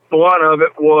main one of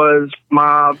it was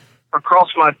across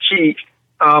my cheek,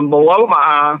 below my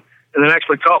eye, and then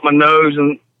actually caught my nose,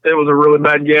 and it was a really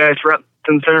bad gash right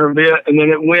in the center of it. And then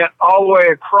it went all the way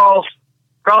across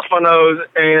my nose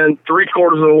and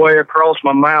 3/4 of the way across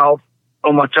my mouth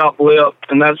on my top lip.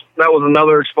 And that was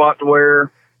another spot to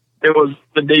where it was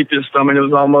the deepest. I mean, it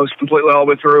was almost completely all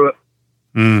the way through it.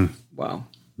 Wow.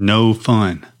 No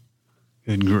fun.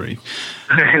 Good grief.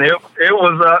 And it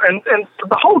was, and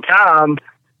the whole time,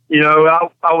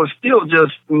 I was still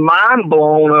just mind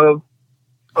blown of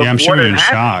I'm sure you're in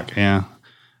happened. shock. Yeah.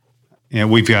 Yeah.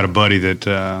 We've got a buddy that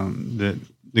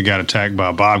got attacked by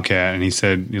a bobcat, and he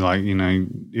said, he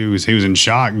was in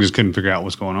shock, just couldn't figure out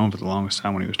what's going on for the longest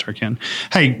time when he was turkeying.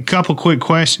 Hey, couple quick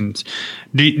questions.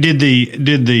 Did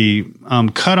the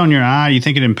cut on your eye, you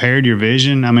think it impaired your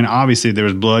vision? I mean, obviously there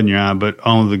was blood in your eye, but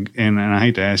and I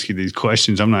hate to ask you these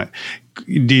questions.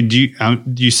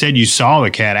 You said you saw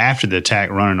the cat after the attack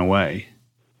running away.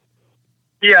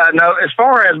 Yeah, no, as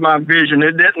far as my vision,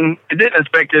 it didn't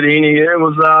affect it any. It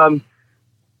was,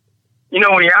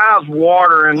 when your eyes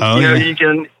water and, you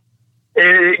can,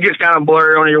 it gets kind of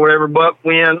blurry on you or whatever. But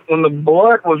when the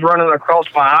blood was running across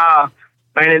my eye,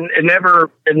 man, it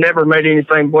never made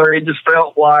anything blurry. It just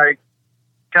felt like,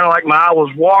 kind of like my eye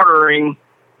was watering,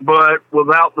 but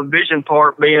without the vision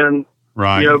part being,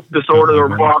 right, disordered or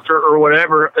blocked or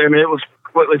whatever. I mean, it was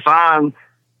completely fine.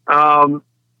 But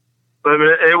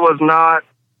it was not,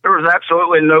 there was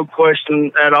absolutely no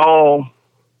question at all,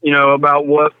 about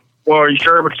what, well, are you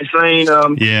sure what you've seen?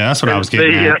 Yeah, that's what I was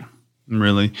getting at.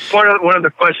 Really? One of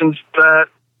the questions that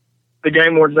the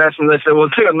game wardens asked me, they said, well,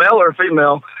 is it a male or a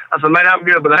female? I said, man, I'm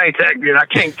good, but I ain't that good. I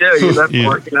can't tell you that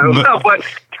part, But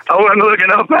I wasn't looking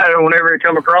up at it whenever it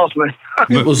come across me.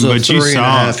 It was a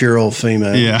 3.5-year-old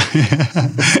female. Yeah.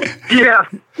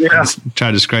 Yeah.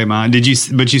 Tried to scrape my eye.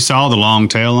 But you saw the long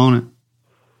tail on it?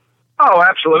 Oh,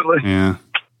 absolutely. Yeah.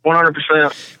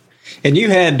 100%. And you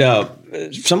had,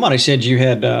 somebody said you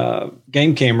had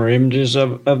game camera images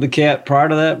of the cat prior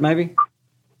to that, maybe?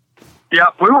 Yeah,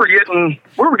 we were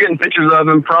getting pictures of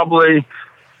him probably,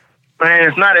 man,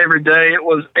 it's not every day. It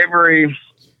was every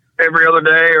other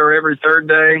day or every third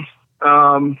day.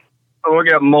 We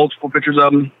got multiple pictures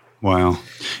of him. Wow.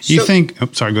 You think,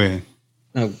 sorry, go ahead.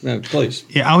 No, please.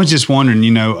 Yeah, I was just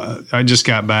wondering, I just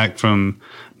got back from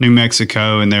New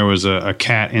Mexico, and there was a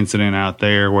cat incident out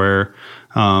there where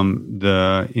a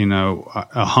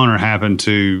hunter happened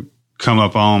to come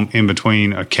up in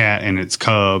between a cat and its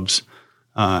cubs,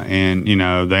 and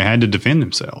they had to defend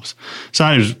themselves. So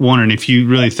I was wondering if you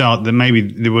really thought that maybe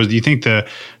do you think the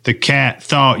cat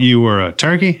thought you were a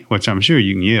turkey, which I'm sure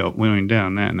you can yell. We ain't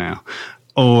down that now.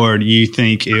 Or do you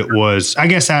think it was, I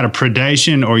guess, out of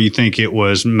predation, or you think it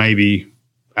was maybe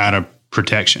out of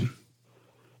protection?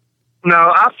 No,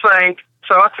 I think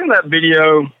so. I seen that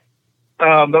video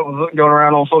that was going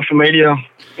around on social media,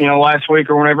 last week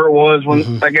or whenever it was,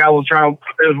 when that guy was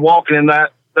walking, and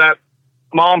that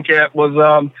mom cat was,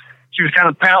 she was kind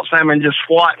of pouncing him and just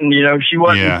swatting. She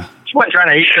wasn't trying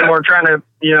to eat him or trying to,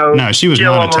 no, she was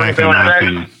not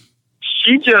attacking him.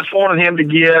 She just wanted him to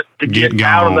get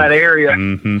out of that area.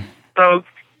 Mm-hmm. So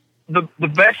the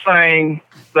best thing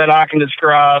that I can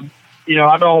describe,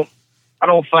 I don't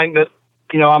think that,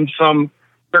 I'm some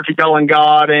turkey calling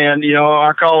god, and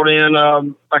I called in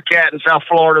a cat in South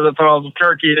Florida that thought I was a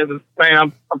turkey, and it was,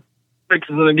 man, I'm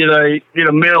fixing to get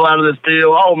a meal out of this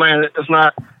deal. Oh man, that's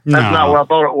not what I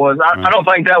thought it was. I don't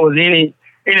think that was any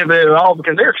of it at all,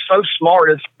 because they're so smart.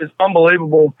 It's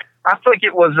unbelievable. I think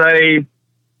it was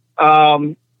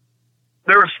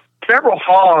there was several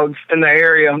hogs in the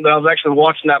area that I was actually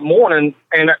watching that morning,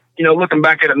 and looking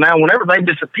back at it now, whenever they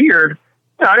disappeared,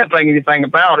 I didn't think anything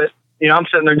about it. I'm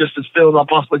sitting there just as still as I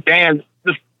possibly can,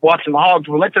 just watching the hogs.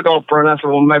 When they took off running, I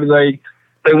said, well, maybe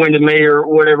they winded me or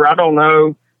whatever. I don't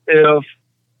know if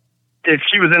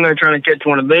she was in there trying to catch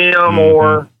one of them,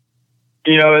 or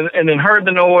and then heard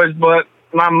the noise. But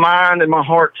my mind and my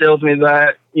heart tells me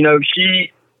that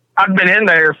I've been in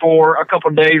there for a couple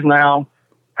of days now,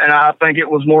 and I think it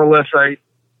was more or less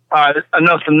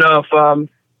enough,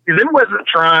 because it wasn't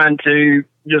trying to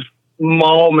just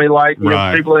maul me like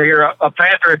people hear a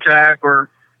panther attack or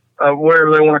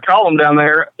whatever they want to call them down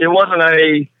there. It wasn't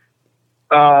it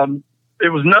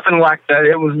was nothing like that.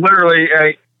 It was literally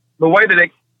the way that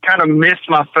it kind of missed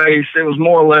my face. It was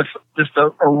more or less just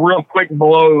a real quick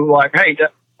blow, like, hey,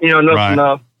 enough's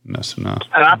enough. That's enough.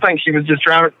 And I think she was just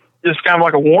trying to, just kind of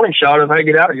like a warning shot of, hey,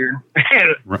 get out of here.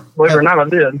 And believe it or not, I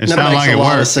did. It sounds like it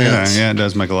works. Yeah, it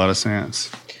does make a lot of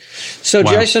sense. So,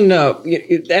 wow. Jason,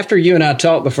 after you and I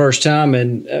talked the first time,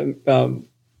 and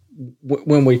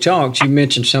when we talked, you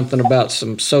mentioned something about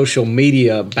some social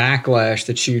media backlash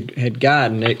that you had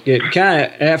gotten. It kind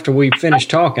of, after we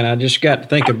finished talking, I just got to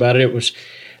think about it.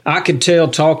 I could tell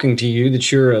talking to you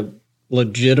that you're a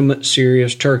legitimate,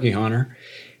 serious turkey hunter.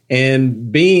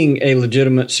 And being a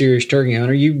legitimate, serious turkey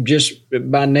hunter, you just,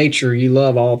 by nature, you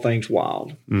love all things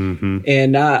wild. Mm-hmm.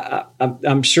 And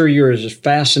I'm sure you're as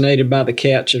fascinated by the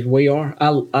cats as we are.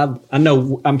 I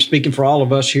know, I'm speaking for all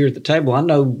of us here at the table. I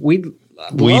know we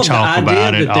talk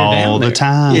about it all the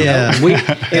time. Yeah,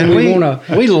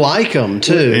 we like them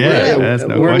too. Yeah,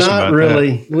 we're not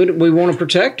really. We want to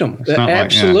protect them.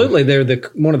 Absolutely, they're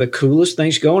one of the coolest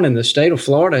things going. And the state of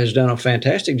Florida has done a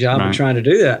fantastic job of trying to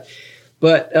do that.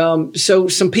 But so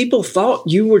some people thought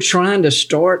you were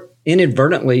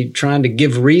inadvertently trying to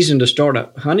give reason to start a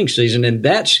hunting season, and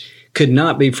that could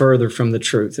not be further from the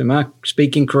truth. Am I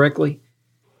speaking correctly?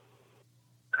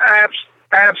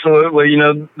 Absolutely.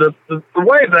 The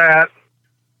way that,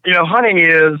 hunting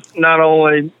is not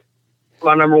only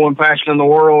my number one passion in the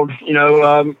world,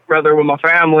 rather with my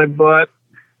family, but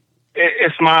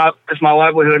it's my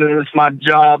livelihood and it's my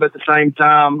job at the same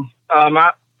time.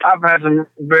 I've had some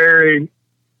very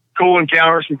cool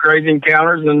encounters, some crazy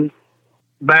encounters, and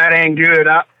bad and good.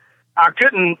 I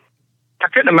couldn't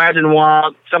imagine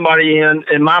why somebody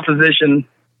in my position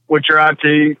would try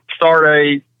to start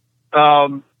a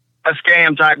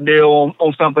scam type deal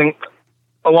on something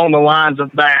along the lines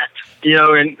of that,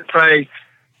 and say,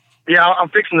 yeah, I'm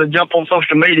fixing to jump on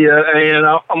social media and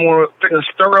I'm going to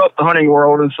stir up the hunting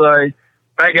world and say,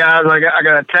 hey guys, I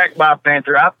got attacked by a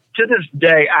panther. To this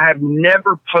day, I have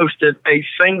never posted a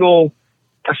single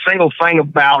thing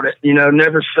about it.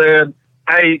 Never said,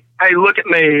 hey, look at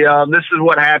me. This is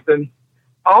what happened.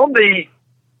 All the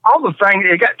things,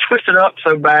 it got twisted up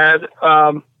so bad.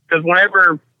 Cause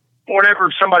whenever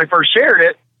somebody first shared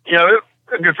it,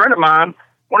 a good friend of mine,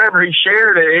 whenever he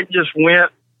shared it, it just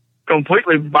went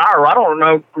completely viral. I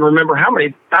don't remember how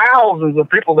many thousands of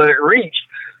people that it reached,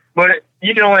 but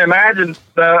you can only imagine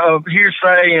the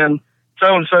hearsay and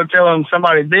so-and-so telling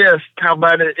somebody this, how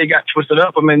bad it got twisted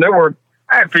up. I mean, I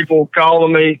had people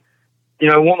calling me,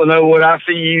 wanting to know what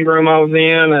ICU room I was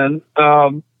in and,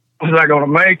 was I going to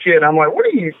make it? I'm like, what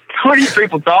are you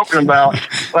people talking about?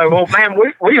 Like, well, man,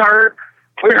 we heard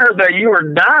that you were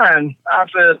dying. I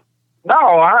said,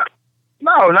 no,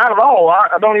 not at all.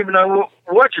 I don't even know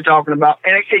what you're talking about.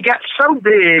 And it got so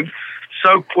big,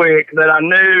 so quick that I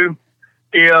knew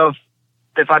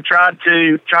if I tried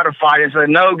to fight and say,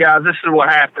 no, guys, this is what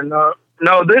happened.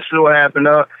 No, this is what happened.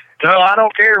 No, I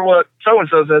don't care what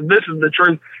so-and-so said. This is the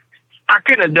truth. I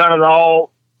couldn't have done it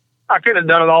all.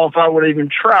 If I would even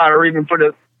try or even could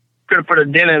have put a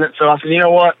dent in it. So I said, you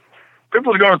know what?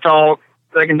 People's going to talk.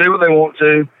 They can do what they want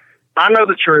to. I know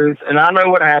the truth and I know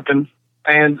what happened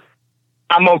and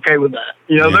I'm okay with that.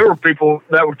 There were people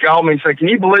that would call me and say, can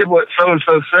you believe what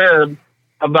so-and-so said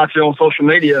about you on social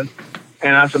media?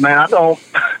 And I said, man, I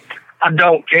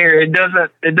don't care. It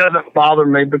doesn't bother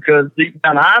me because deep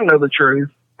down I know the truth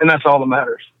and that's all that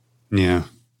matters. Yeah.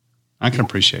 I can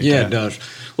appreciate that. Yeah, it does.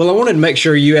 Well, I wanted to make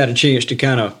sure you had a chance to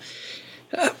kind of,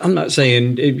 I'm not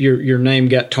saying your name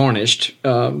got tarnished,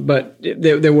 but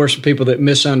there were some people that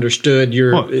misunderstood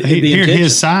hear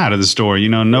his side of the story.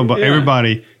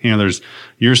 Everybody, there's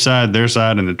your side, their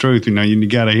side, and the truth. You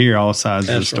got to hear all sides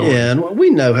of the story. Yeah, and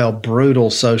we know how brutal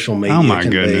social media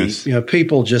can be.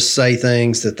 People just say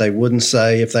things that they wouldn't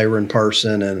say if they were in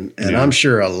person, and I'm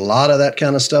sure a lot of that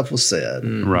kind of stuff was said.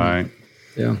 Mm-hmm. Right.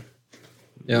 Yeah.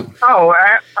 Yeah. Oh,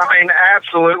 I mean,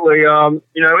 absolutely.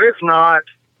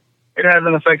 It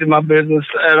hasn't affected my business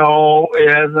at all. It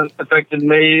hasn't affected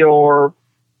me or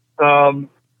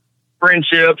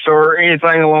friendships or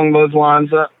anything along those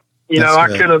lines. I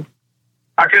could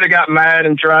have got mad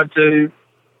and tried to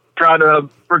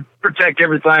protect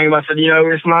everything. I said,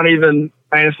 it's not even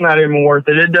worth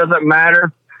it. It doesn't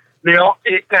matter. Now,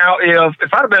 if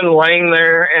I'd have been laying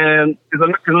there and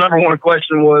because the number one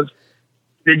question was,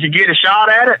 did you get a shot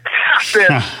at it? I said,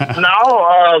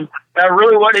 no, I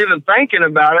really wasn't even thinking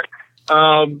about it.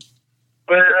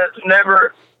 But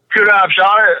never could I have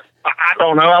shot it. I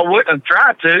don't know. I wouldn't have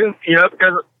tried to,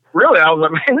 because really I was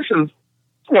like, man, this is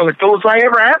the coolest thing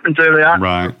ever happened to me.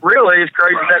 Right. Really, as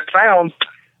crazy as that sounds,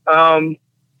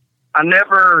 I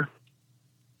never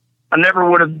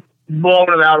would have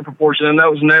blown it out of proportion, and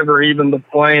that was never even the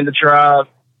plan to try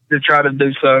try to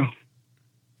do so.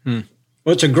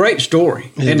 Well, it's a great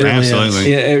story.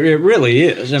 Absolutely. It really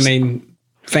is. I mean,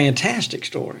 fantastic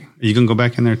story. You can go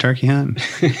back in there turkey hunting?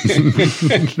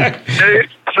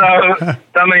 So,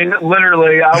 I mean,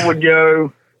 literally, I would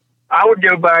go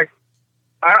back.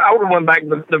 I would have went back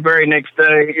the very next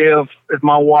day if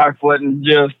my wife wasn't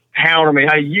just hounding me.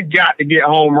 Hey, you got to get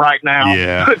home right now.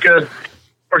 Yeah. Because,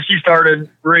 or she started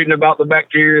reading about the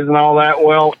bacteria and all that.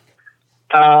 Well,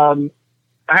 I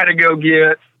had to go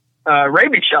get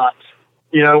rabies shots.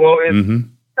 You know, well,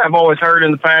 I've always heard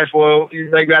in the past, well,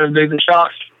 they got to do the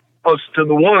shots close to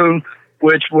the wound,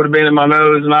 which would have been in my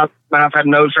nose, and I've had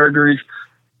nose surgeries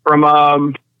from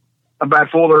a bad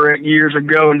folder years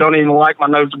ago, and don't even like my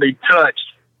nose to be touched.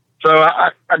 So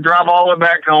I drive all the way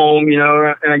back home, you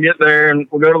know, and I get there, and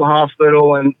we go to the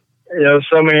hospital, and you know,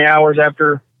 so many hours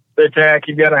after the attack,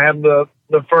 you've got to have the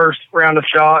first round of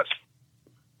shots.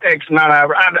 X amount of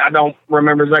hours. I don't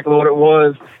remember exactly what it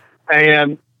was,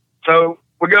 and so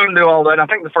we go and do all that. I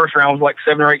think the first round was like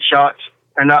 7 or 8 shots.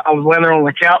 And I was laying there on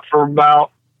the couch for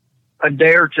about a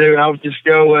day or two, and I was just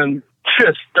going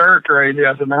just stir crazy.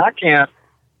 I said, man,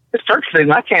 it's turkey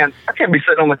season. I can't be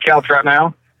sitting on the couch right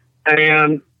now.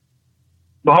 And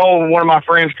behold, one of my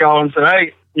friends called and said,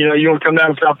 hey, you know, you want to come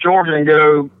down to South Georgia and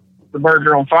go, the birds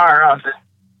are on fire.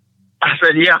 I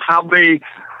said, yeah, I'll be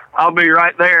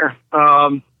right there.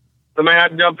 So man, I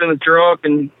jumped in the truck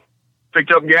and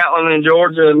picked up Gatlin in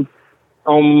Georgia, and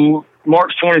on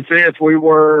March 25th, we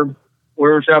were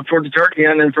in South Georgia turkey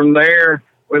hunting, and from there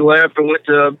we left and went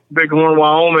to Bighorn,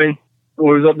 Wyoming.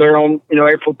 We was up there on, you know,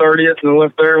 April 30th, and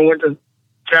left there and went to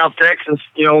South Texas,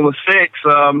 you know, on the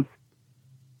 6th.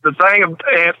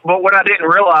 But what I didn't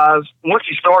realize, once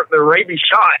you start the rabies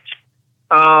shots,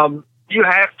 you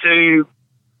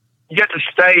get to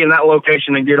stay in that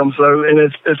location and get them. So, and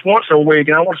it's once a week,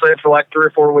 and I want to say it for like 3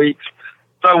 or 4 weeks.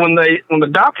 So when the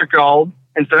doctor called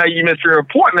and said, hey, you missed your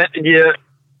appointment to get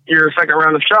your second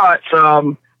round of shots,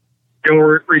 can we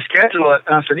reschedule it?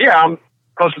 And I said, yeah, I'm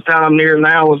closest town I'm near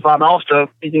now is Valdosta.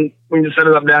 We can just set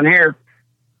it up down here.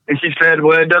 And she said,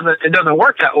 well, it doesn't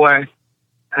work that way.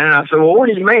 And I said, well, what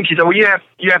do you mean? She said, well, you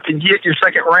have to get your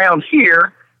second round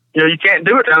here. You know, you can't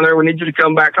do it down there. We need you to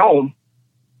come back home.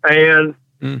 And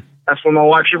that's when my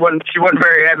wife, she wasn't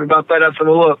very happy about that. I said,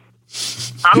 well, look,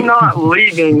 I'm not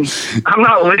leaving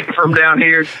from down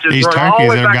here. These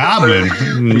turkeys are gobbling.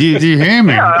 Do you hear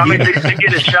me? Yeah, I mean, to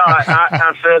get a shot.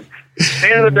 I said, at the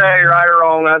end of the day, right or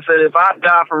wrong, I said, if I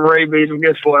die from rabies, well,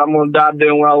 guess what? I'm going to die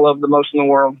doing what I love the most in the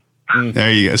world.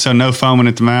 There you go. So no foaming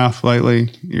at the mouth lately?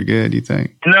 You're good, you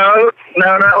think? No,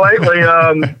 not lately.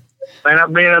 And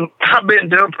I've been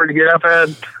doing pretty good. I've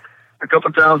had a couple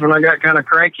of times when I got kind of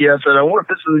cranky, I said, I wonder if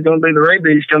this is going to be the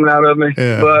rabies coming out of me.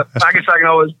 Yeah. But I guess I can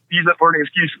always use that for an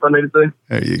excuse if I needed to.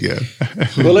 There you go.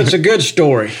 Well, it's a good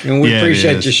story, and we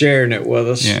appreciate you sharing it with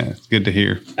us. Yeah, it's good to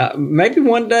hear. Maybe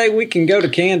one day we can go to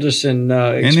Kansas and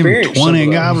experience and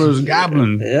 20 gobblers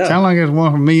gobbling. Yeah. Sound like it's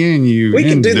one for me and you. We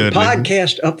can do the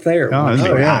podcast up there. Oh,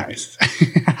 that'd be nice.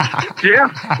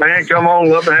 Yeah, man, come on.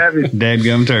 Love to have you.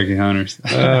 Dadgum turkey hunters.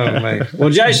 Oh, man.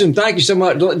 Well, Jason, thank you so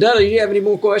much. Dudley, do you have any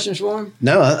more questions for him?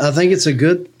 No, I think it's a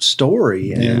good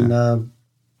story. And,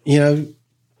 you know,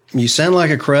 you sound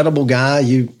like a credible guy.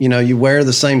 You wear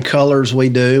the same colors we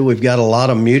do. We've got a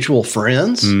lot of mutual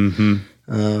friends.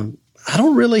 Mm-hmm. I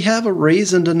don't really have a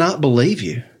reason to not believe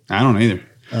you. I don't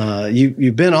either.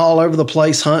 You've been all over the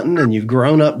place hunting, and you've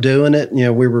grown up doing it. You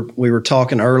know, we were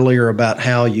talking earlier about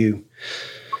how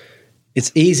it's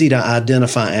easy to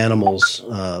identify animals.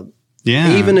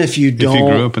 Even if you don't, if you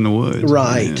grew up in the woods,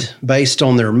 right? Based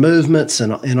on their movements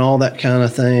and all that kind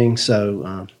of thing.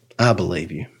 So I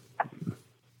believe you.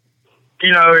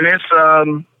 You know, and it's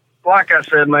like I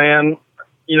said, man.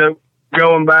 You know,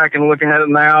 going back and looking at it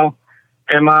now,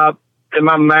 am I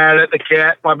mad at the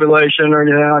cat population or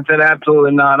anything like that?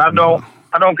 Absolutely not.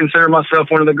 I don't consider myself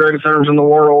one of the greatest hunters in the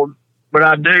world, but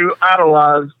I do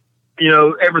idolize, you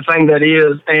know, everything that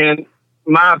is. And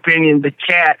my opinion, the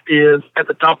cat is at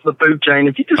the top of the food chain.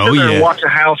 If you just sit there and watch a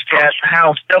house cat,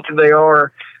 how stealthy they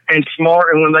are and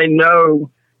smart, and when they know,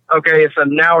 okay, it's a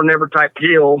now or never type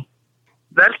deal,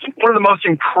 that's one of the most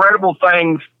incredible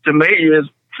things to me is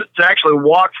to actually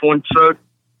watch one. So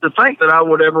to think that I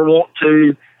would ever want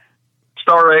to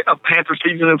start a panther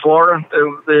season in Florida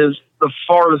is the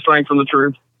farthest thing from the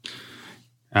truth.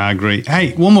 I agree.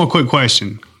 Hey, one more quick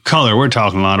question. Color. We're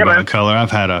talking a lot about color. I've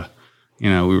had we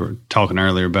were talking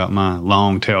earlier about my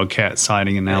long-tailed cat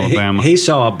sighting in Alabama. He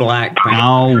saw a black panther.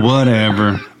 Oh,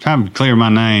 whatever. Trying to clear my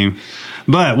name.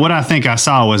 But what I think I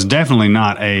saw was definitely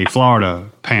not a Florida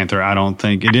panther. I don't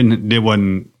think it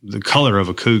wasn't the color of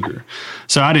a cougar.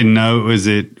 So I didn't know.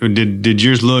 Did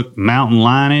yours look mountain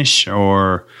lionish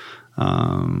or?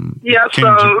 Can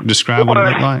you describe what it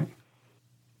looked like?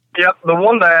 Yep, the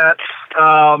one that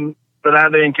I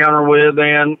had the encounter with,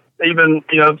 and even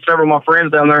several of my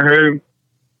friends down there who,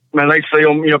 man, they see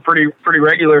them pretty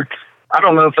regular. I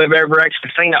don't know if they've ever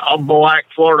actually seen a black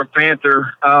Florida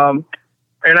panther. And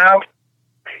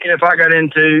if I got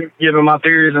into giving my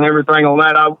theories and everything on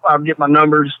that, I'd get my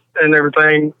numbers and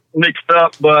everything mixed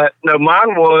up. But no,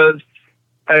 mine was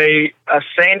a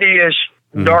sandy-ish,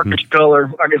 darkish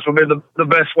color, I guess would be the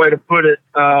best way to put it.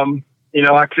 I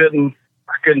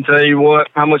couldn't tell you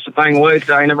how much the thing weighs.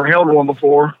 I ain't never held one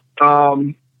before.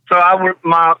 So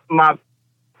my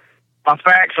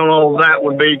facts on all of that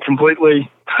would be completely,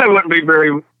 I wouldn't be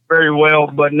very, very well,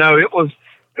 but no, it was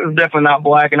definitely not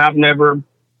black. And I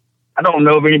don't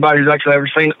know if anybody's actually ever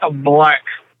seen a black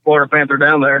Florida panther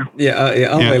down there. Only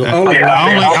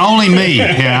me.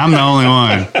 Yeah, I'm the only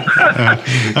one.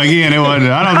 Again, it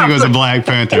wasn't. I don't think it was a black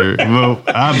panther. Well,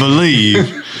 I believe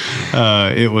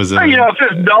it was a. If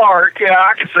it's dark,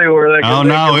 I can see where they. Oh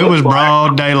no, it was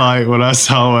broad daylight when I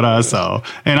saw what I saw,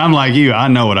 and I'm like you. I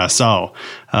know what I saw,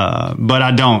 but I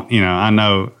don't. I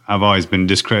know I've always been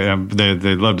discredited.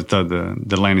 They love to throw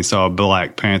the Lanny saw a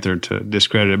black panther to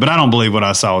discredit it, but I don't believe what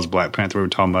I saw was black panther. We were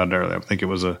talking about it earlier. I think it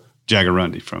was a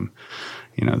Jaguarundi from,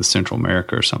 the Central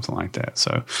America or something like that.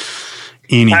 So,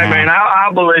 anyhow. Hey, man,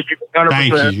 I believe you 100%.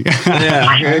 Thank you.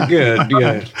 Yeah,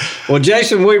 good. Well,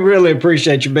 Jason, we really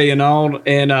appreciate you being on,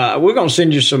 and we're going to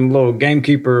send you some little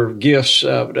Gamekeeper gifts.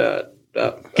 Get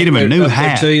him a new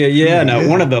hat. To you. Yeah,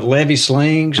 one of the Levy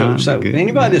slings. So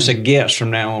anybody that's a guest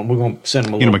from now on, we're going to send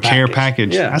them a little care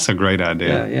package. Yeah. That's a great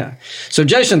idea. Yeah. So,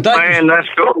 Jason, thank you. Man, that's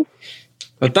cool.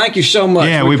 But thank you so much.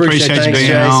 Yeah, we appreciate you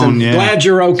being on. Yeah. Glad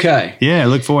you're okay. Yeah,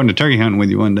 look forward to turkey hunting with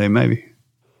you one day, maybe.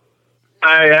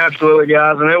 Hey, absolutely,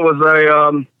 guys. And it was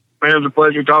a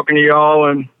pleasure talking to y'all.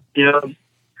 And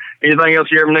anything else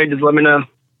you ever need, just let me know.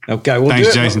 Okay,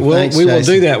 thanks, Jason. We will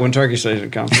do that when turkey season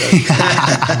comes.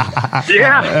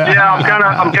 Yeah.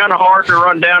 I'm kind of hard to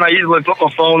run down. I usually put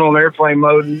my phone on airplane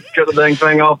mode and shut the dang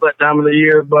thing off that time of the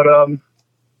year. But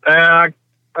I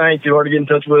ain't too hard to get in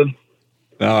touch with.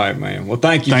 All right, man. Well,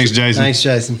 thank you. Thanks, Jason. Thanks,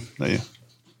 Jason. See ya.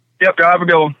 Yep, have a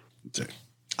good one.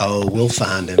 Oh, we'll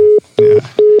find him. Yeah.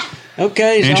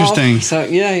 Okay. Interesting. So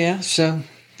So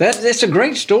that's a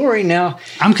great story. Now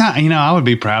I'm kind of, I would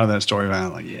be proud of that story.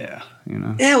 Yeah,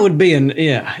 it would be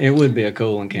it would be a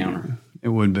cool encounter. It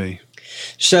would be.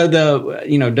 So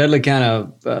Dudley kind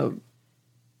of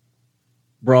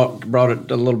brought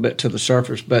it a little bit to the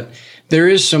surface, but there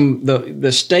is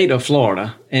the state of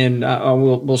Florida, and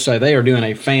we'll say they are doing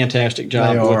a fantastic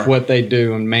job with what they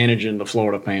do in managing the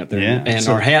Florida panther. Yeah, and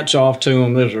our hats off to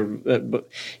them.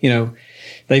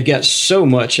 They've got so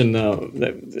much at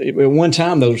one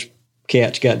time those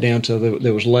cats got down to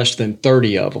there was less than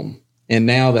 30 of them. And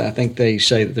now I think they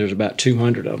say that there's about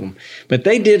 200 of them. But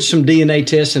they did some DNA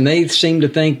tests, and they seem to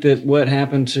think that what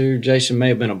happened to Jason may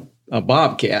have been a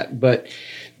bobcat. But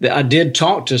I did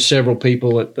talk to several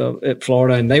people at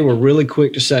Florida, and they were really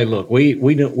quick to say, "Look, we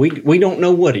don't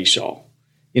know what he saw.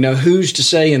 Who's to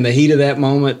say in the heat of that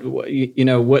moment,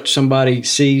 what somebody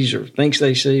sees or thinks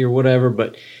they see or whatever."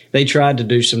 But they tried to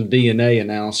do some DNA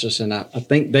analysis, and I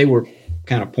think they were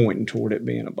kind of pointing toward it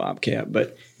being a bobcat.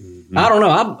 But I don't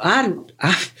know.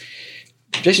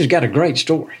 Jason's got a great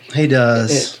story. He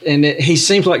does. He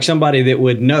seems like somebody that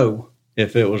would know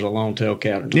if it was a long-tailed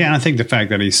cat or not. Yeah, and I think the fact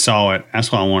that he saw it,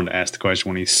 that's why I wanted to ask the question,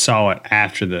 when he saw it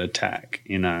after the attack,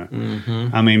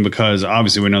 I mean, because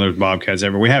obviously we know there's bobcats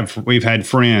everywhere. We've had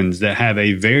friends that have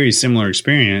a very similar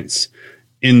experience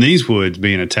in these woods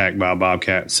being attacked by a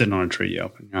bobcat sitting on a tree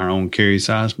yelping. Our own Kerry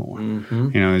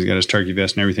Sizemore. He's got his turkey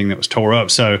vest and everything that was tore up.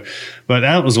 So, but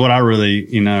that was what I really,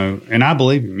 and I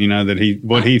believe him, that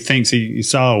what he thinks he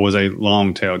saw was a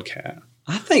long-tailed cat.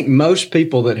 I think most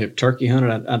people that have turkey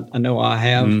hunted, I know I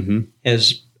have,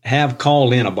 have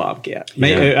called in a bobcat.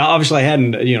 Obviously, I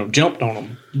hadn't jumped on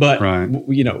them, but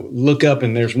look up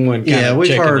and there's one.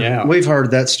 We've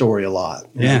heard that story a lot.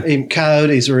 Yeah, even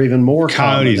coyotes are even more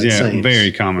common. Coyotes,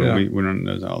 very common. Yeah. We run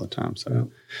those all the time.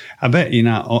 So, I bet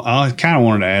I kind of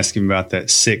wanted to ask him about that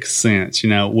sixth sense.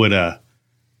 Would a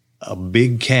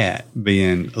big cat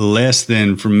being less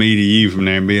than from me to you from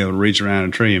there and be able to reach around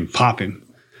a tree and pop him?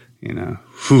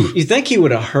 You think he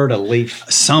would have heard a leaf?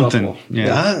 Something. Buffalo.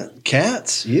 Yeah.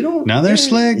 Cats, you don't. Now they're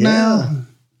slick now.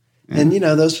 Yeah. And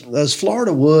those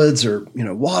Florida woods are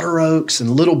water oaks and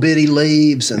little bitty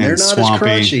leaves, and they're not swampy,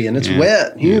 as crunchy, and it's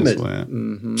wet, humid. It's wet.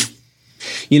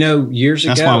 Years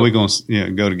ago. That's why we're going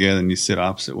to go together and you sit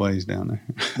opposite ways down there.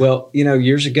 Well,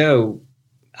 years ago,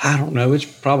 I don't know, it's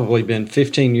probably been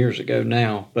 15 years ago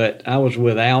now, but I was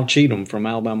with Al Cheatham from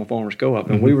Alabama Farmers Co-op,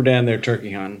 and we were down there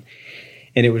turkey hunting,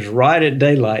 and it was right at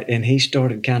daylight, and he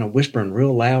started kind of whispering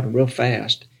real loud and real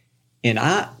fast, and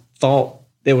I thought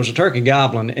there was a turkey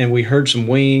gobbling, and we heard some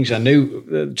wings. I knew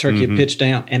the turkey had pitched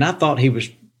down, and I thought he was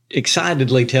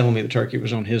excitedly telling me the turkey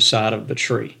was on his side of the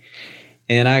tree.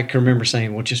 And I can remember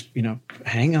saying, well, just,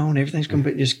 hang on, everything's going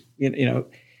to be just,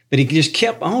 But he just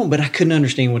kept on, but I couldn't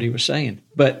understand what he was saying.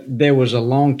 But there was a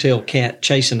long-tailed cat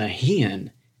chasing a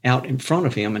hen out in front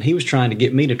of him, and he was trying to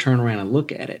get me to turn around and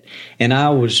look at it. And I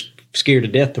was scared to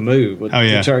death to move with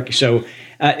the turkey. So,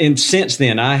 and since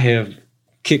then, I have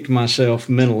kicked myself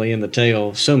mentally in the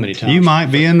tail so many times. You might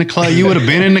be in the club. You would have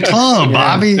been in the club,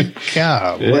 Bobby.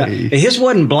 Golly. Yeah. His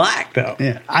wasn't black, though.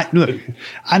 Yeah.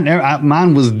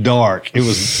 Mine was dark. It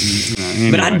was,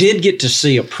 anyway. But I did get to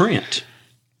see a print.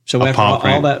 So after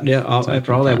all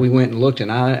that, we went and looked,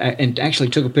 and I actually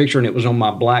took a picture, and it was on my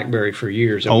BlackBerry for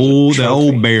years. The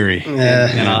old berry.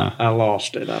 And I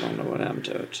lost it. I don't know what happened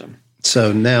to it.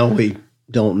 So now we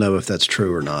don't know if that's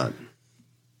true or not.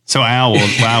 So Al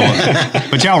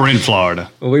but y'all were in Florida.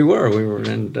 Well, we were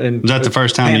in. Was that the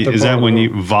first time? Is that when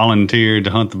you volunteered to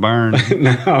hunt the burn?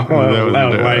 No, that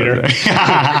was later.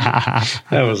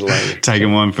 That was later.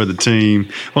 Taking one for the team.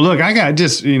 Well, look, I got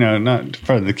just not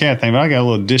for the cat thing, but I got a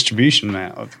little distribution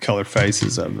map of the color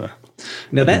faces of the.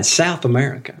 Now that's South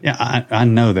America. Yeah, I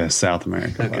know that's South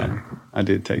America. Okay. I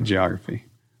did take geography,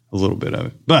 a little bit of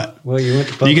it, but you went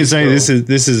to public you can say school.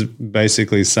 this is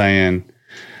basically saying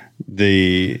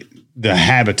the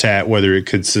habitat, whether it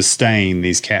could sustain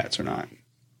these cats or not.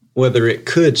 Whether it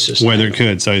could sustain. Whether it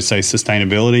could. So say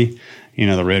sustainability,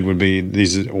 the red would be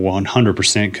these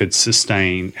 100% could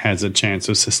sustain, has a chance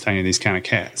of sustaining these kind of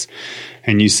cats.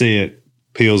 And you see it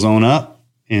peels on up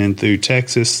and through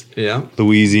Texas,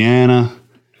 Louisiana.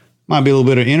 Might be a little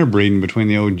bit of interbreeding between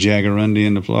the old Jaguarundi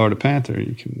and the Florida Panther.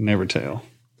 You can never tell.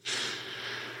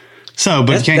 So,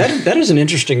 but that is an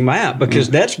interesting map because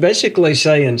that's basically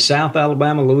saying South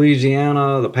Alabama,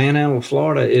 Louisiana, the Panhandle of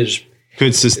Florida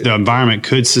the environment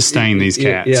could sustain these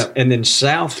cats. Yeah, and then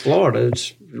South Florida,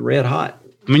 it's red hot.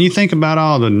 I mean, you think about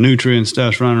all the nutrient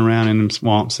stuff running around in them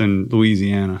swamps in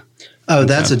Louisiana. Oh,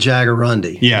 that's a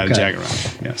Jaguarundi. Yeah, okay.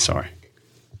 Jaguarundi. Yeah, sorry.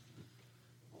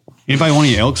 Anybody want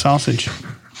any elk sausage?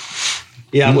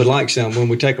 Yeah, I would like some. When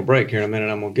we take a break here in a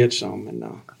minute, I'm gonna get some.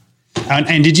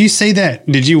 And did you see that?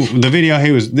 The video?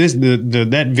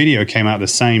 That video came out the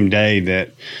same day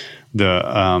that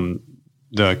the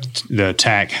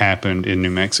attack happened in New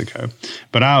Mexico.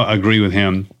 But I agree with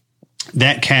him.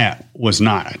 That cat was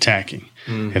not attacking.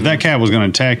 Mm-hmm. If that cat was going to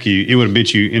attack you, it would have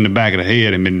bit you in the back of the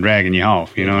head and been dragging you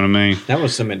off. You know what I mean? That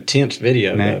was some intense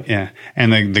video. Yeah.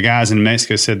 And the guys in New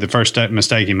Mexico said the first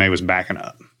mistake he made was backing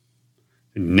up.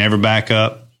 Never back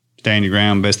up. Stay on your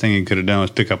ground. Best thing he could have done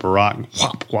was pick up a rock and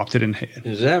whopped it in the head.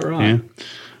 Is that right? Yeah.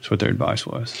 That's what their advice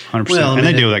was. 100%. Well, and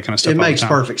they deal with that kind of stuff. It all makes the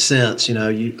time. perfect sense.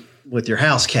 You with your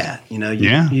house cat,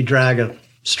 you drag a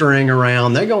string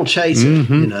around, they're going to chase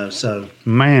it, so.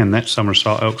 Man, that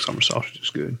elk summer sausage is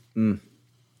good. Mm.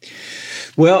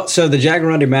 Well, so the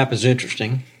Jaguarundi map is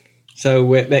interesting.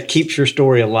 So that keeps your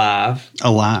story alive.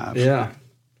 Yeah.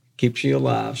 Keeps you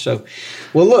alive. So,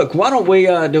 well, look, why don't we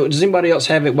does anybody else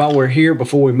have it while we're here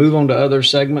before we move on to other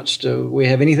segments? Do we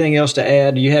have anything else to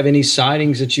add? Do you have any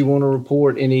sightings that you want to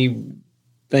report?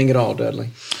 Anything at all, Dudley?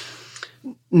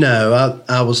 No,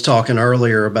 I was talking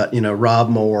earlier about, Rob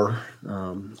Moore.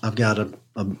 I've got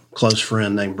a close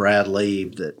friend named Brad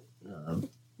Lieb that,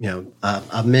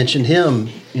 I mentioned him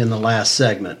in the last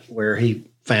segment where he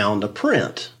found a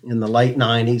print in the late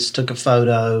 90s, took a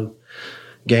photo,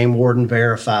 game warden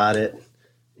verified it.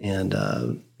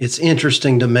 And it's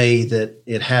interesting to me that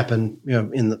it happened,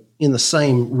 in the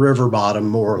same river bottom,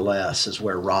 more or less, as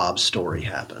where Rob's story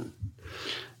happened.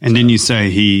 And then you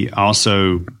say he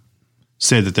also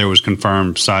said that there was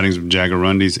confirmed sightings of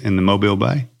Jaguarundis in the Mobile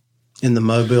Bay? In the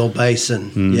Mobile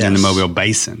Basin, yes. In the Mobile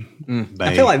Basin. Bay.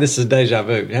 I feel like this is deja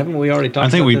vu. Haven't we already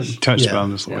talked about this? I think we touched about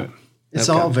this a little bit. It's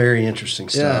all very interesting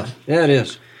stuff. Yeah, it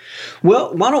is.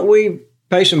 Well, why don't we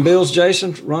pay some bills,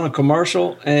 Jason, run a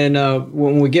commercial, and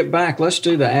when we get back, let's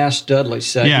do the Ask Dudley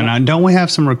segment. Yeah, now don't we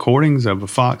have some recordings of a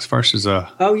fox versus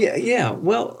a... Oh, yeah.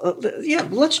 Well,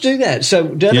 let's do that. So,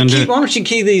 Dudley, why don't you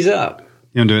key these up?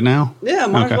 You want to do it now? Yeah,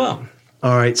 might as well.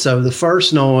 All right, so the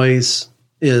first noise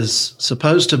is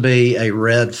supposed to be a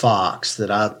red fox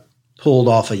that I pulled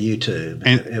off of YouTube.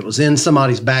 And it was in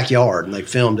somebody's backyard, and they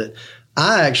filmed it.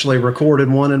 I actually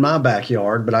recorded one in my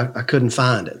backyard, but I couldn't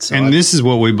find it. So this is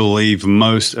what we believe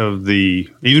most of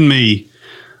even me.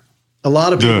 A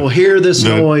lot of people hear this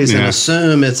noise and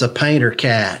assume it's a painter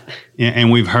cat. Yeah,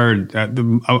 and we've heard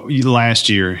last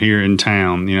year here in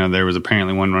town, there was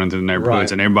apparently one running through the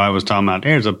neighborhoods, and everybody was talking about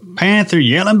there's a panther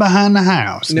yelling behind the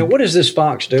house. Now, what is this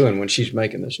fox doing when she's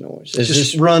making this noise? Is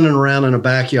just running around in a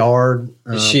backyard.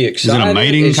 Is she excited? Is it a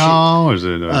mating call? Or is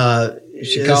it?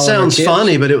 It sounds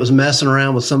funny, but it was messing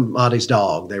around with somebody's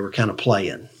dog. They were kind of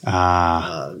playing.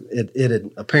 It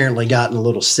had apparently gotten a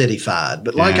little cityfied.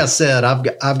 But like I said,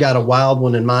 I've got a wild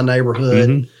one in my neighborhood.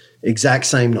 Mm-hmm. Exact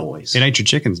same noise. It ate your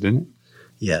chickens, didn't it?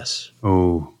 Yes.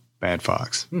 Oh, bad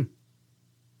fox.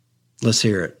 Let's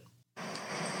hear it.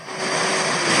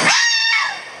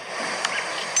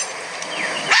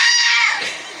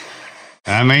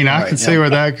 I mean, I can see where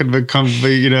that could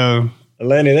be,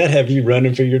 Lenny, that have you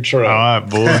running for your truck. All right,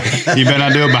 boy. You better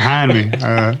not do it behind me.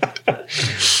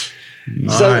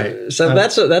 So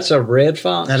that's a red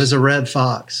fox? That is a red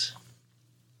fox.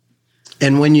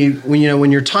 And when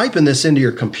you're typing this into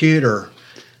your computer,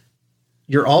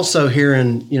 you're also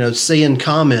seeing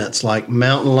comments like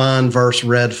mountain lion versus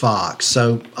red fox.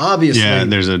 So obviously,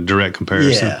 there's a direct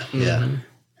comparison. Yeah. Mm-hmm.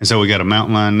 And so we got a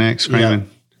mountain lion next screaming.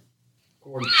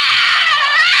 Yep.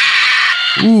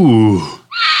 Ooh,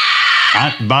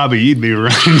 Bobby, you'd be running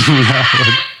from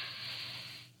that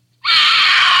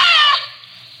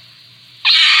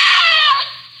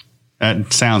one.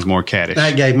 That sounds more cattish.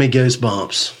 That gave me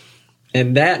goosebumps.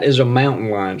 And that is a mountain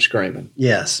lion screaming.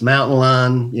 Yes, mountain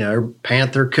lion,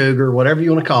 panther, cougar, whatever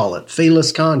you want to call it.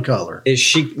 Felis concolor.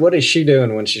 What is she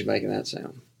doing when she's making that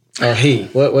sound? Or he?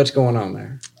 What's going on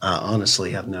there? I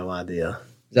honestly have no idea.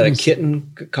 Is that a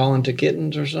kitten calling to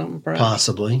kittens or something? Perhaps?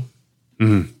 Possibly.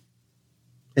 Mm-hmm.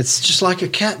 It's just like a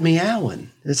cat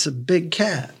meowing. It's a big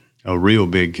cat. A real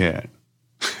big cat.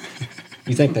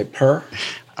 You think they purr?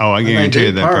 Oh, I guarantee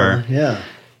you they purr. Yeah.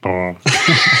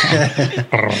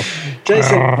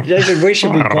 Jason, we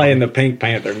should be playing the Pink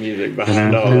Panther music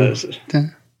behind all this. All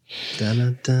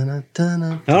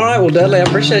right, well, Dudley, I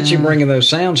appreciate you bringing those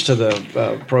sounds to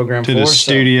the program to for the us.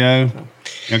 studio.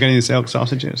 Y'all got any elk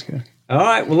sausage? All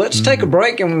right, well, let's take a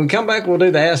break, and when we come back, we'll do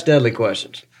the Ask Dudley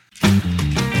questions.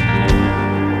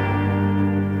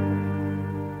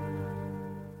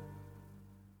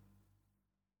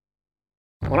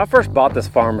 When I first bought this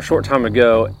farm a short time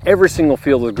ago, every single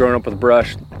field was grown up with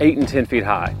brush 8 and 10 feet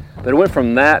high. But it went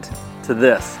from that to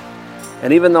this.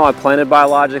 And even though I planted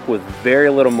biologic with very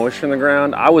little moisture in the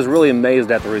ground, I was really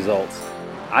amazed at the results.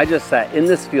 I just sat in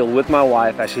this field with my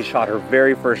wife as she shot her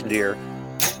very first deer.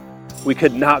 We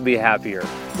could not be happier.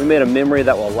 We made a memory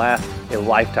that will last a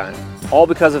lifetime, all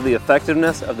because of the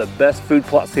effectiveness of the best food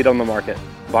plot seed on the market.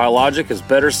 Biologic is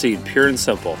better seed, pure and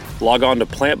simple. Log on to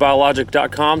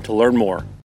plantbiologic.com to learn more.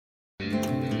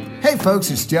 Hey folks,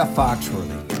 it's Jeff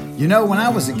Foxworthy. When I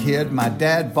was a kid, my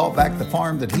dad bought back the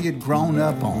farm that he had grown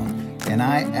up on, and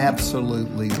I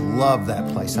absolutely loved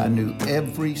that place. I knew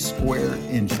every square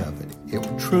inch of it. It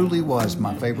truly was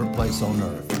my favorite place on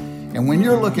earth. And when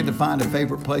you're looking to find a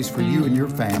favorite place for you and your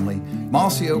family,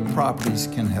 Mossy Oak Properties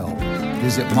can help.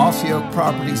 Visit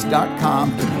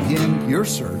mossyoakproperties.com to begin your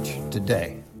search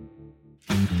today.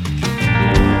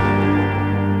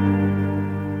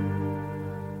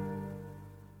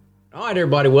 All right,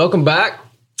 everybody, welcome back.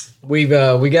 We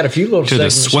got a few little to the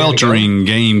sweltering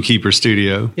Gamekeeper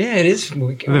studio. Yeah, it is.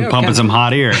 We've been pumping some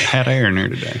hot air in here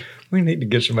today. We need to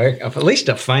get some air, at least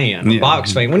a fan, a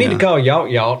box fan. We need to call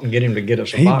Yacht and get him to get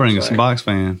us a box fan. He'd bring us a box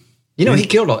fan. He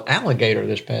killed an alligator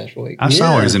this past week. I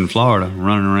saw he's in Florida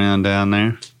running around down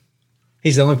there.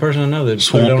 He's the only person I know that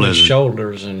put it on his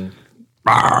shoulders and.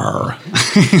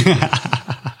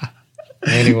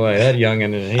 Anyway, that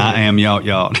youngin'. I am Yacht.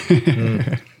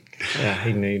 Yeah,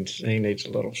 he needs a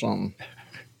little something.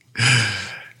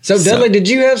 So, Dudley, did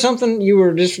you have something? You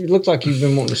were just looked like you've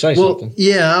been wanting to say something.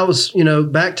 Yeah, I was.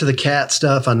 Back to the cat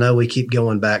stuff. I know we keep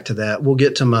going back to that. We'll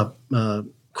get to my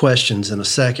questions in a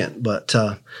second, but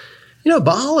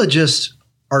biologists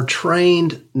are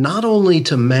trained not only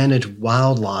to manage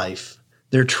wildlife,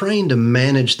 they're trained to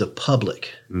manage the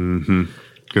public. Mm-hmm.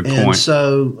 Good point. And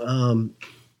so.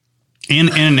 In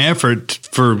an effort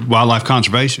for wildlife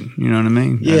conservation, you know what I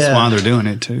mean? That's why they're doing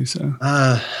it too. So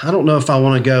I don't know if I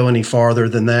want to go any farther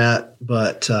than that,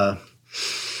 but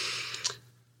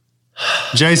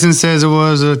Jason says it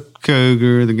was a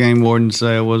cougar. The game wardens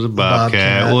say it was a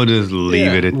bobcat. We'll just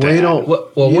leave it at that. You don't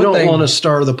want to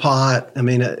stir the pot. I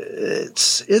mean,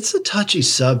 it's a touchy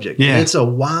subject. Yeah. It's a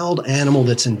wild animal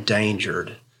that's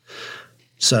endangered.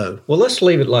 So, let's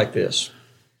leave it like this.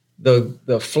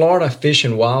 The Florida Fish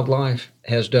and Wildlife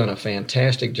has done a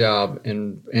fantastic job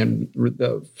in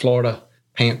the Florida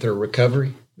Panther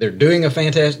recovery. They're doing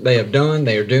they are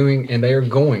doing, and they are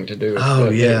going to do it. Oh,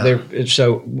 yeah.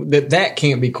 So that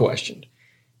can't be questioned.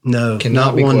 No,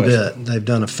 not one bit. They've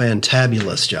done a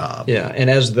fantabulous job. Yeah, and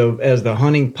as the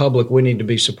hunting public, we need to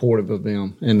be supportive of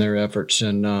them in their efforts.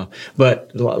 And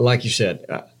but like you said,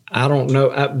 I don't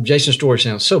know. Jason's story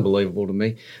sounds so believable to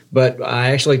me. But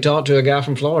I actually talked to a guy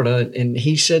from Florida, and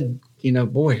he said,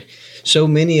 boy, so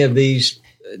many of these,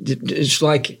 it's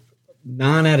like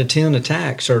 9 out of 10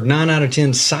 attacks or 9 out of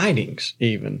 10 sightings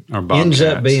even ends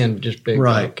up being just big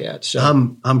bobcats. So,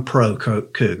 I'm pro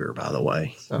cougar, by the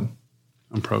way. So.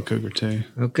 I'm pro cougar too.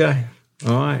 Okay.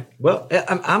 All right. Well,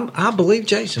 I believe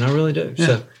Jason. I really do. Yeah.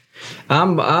 So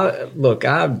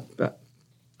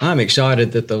I'm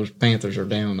excited that those Panthers are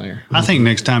down there. I think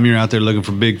next time you're out there looking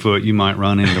for Bigfoot, you might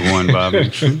run into one,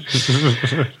 Bobby.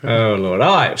 Oh, Lord.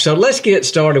 All right. So let's get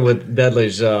started with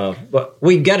Dudley's. But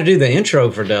we've got to do the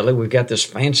intro for Dudley. We've got this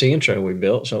fancy intro we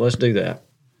built, so let's do that.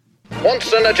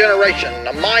 Once in a generation,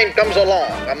 a mind comes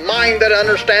along, a mind that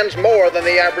understands more than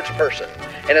the average person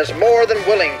and is more than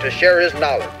willing to share his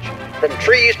knowledge. From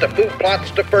trees to food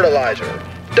plots to fertilizer,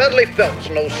 Dudley Phelps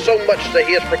knows so much that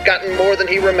he has forgotten more than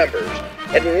he remembers.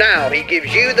 And now he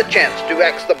gives you the chance to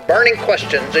ask the burning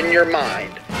questions in your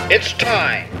mind. It's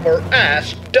time for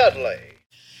Ask Dudley.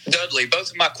 Dudley, both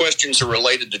of my questions are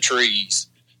related to trees.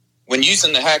 When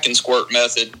using the hack and squirt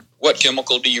method, what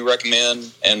chemical do you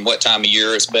recommend and what time of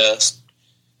year is best?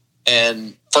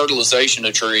 And fertilization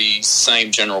of trees,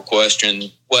 same general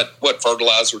question. What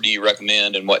fertilizer do you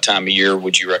recommend and what time of year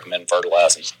would you recommend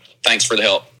fertilizing? Thanks for the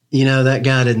help. That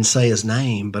guy didn't say his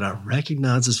name, but I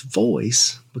recognize his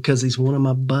voice because he's one of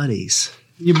my buddies.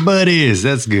 Your buddies.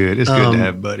 That's good. It's good to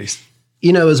have buddies.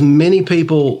 As many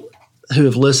people who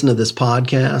have listened to this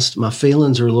podcast, my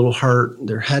feelings are a little hurt.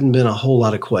 There hadn't been a whole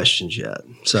lot of questions yet.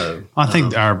 So I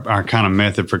think our kind of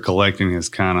method for collecting is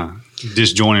kind of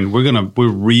disjointed. We're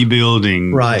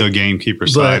rebuilding the Gamekeeper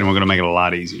site, and we're going to make it a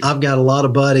lot easier. I've got a lot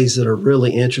of buddies that are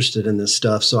really interested in this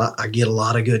stuff, so I get a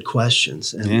lot of good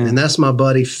questions. And that's my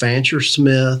buddy Fancher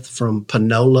Smith from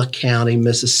Panola County,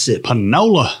 Mississippi.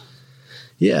 Panola.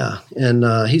 Yeah,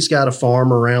 and he's got a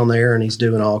farm around there, and he's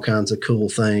doing all kinds of cool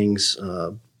things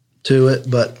to it.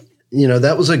 But,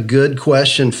 that was a good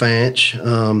question, Fanch.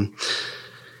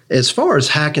 As far as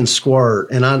hack and squirt,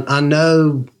 and I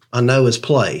know his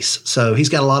place. So he's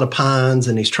got a lot of pines,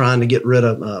 and he's trying to get rid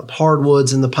of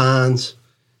hardwoods in the pines.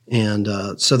 And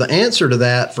so the answer to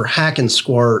that for hack and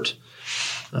squirt,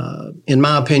 in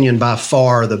my opinion, by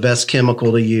far the best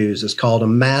chemical to use is called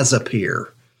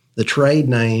imazapyr. The trade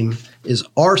name is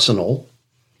Arsenal,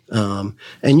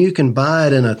 and you can buy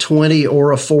it in a 20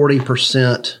 or a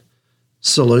 40%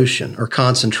 solution or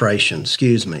concentration,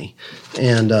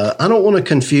 And I don't want to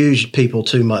confuse people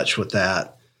too much with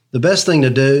that. The best thing to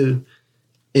do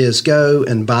is go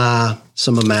and buy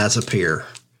some imazapyr.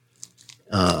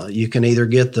 You can either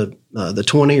get the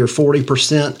 20 or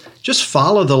 40%. Just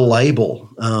follow the label.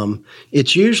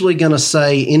 It's usually going to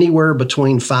say anywhere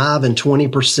between 5 and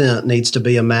 20% needs to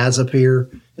be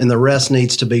imazapyr, and the rest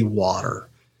needs to be water.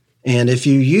 And if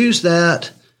you use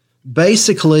that,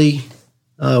 basically,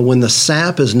 when the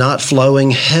sap is not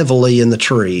flowing heavily in the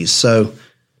trees, so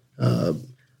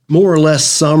more or less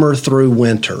summer through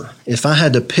winter. If I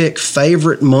had to pick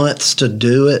favorite months to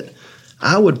do it,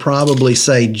 I would probably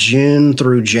say June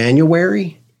through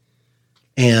January.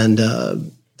 And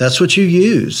that's what you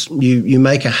use. You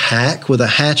make a hack with a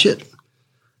hatchet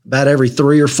about every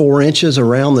 3 or 4 inches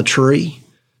around the tree.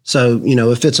 So,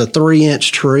 if it's a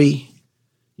 3-inch tree,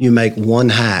 you make one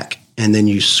hack, and then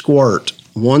you squirt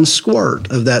 1 squirt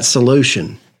of that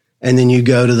solution, and then you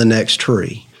go to the next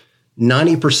tree.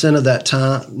 90% of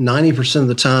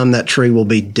the time, that tree will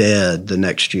be dead the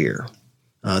next year.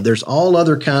 There's all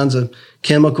other kinds of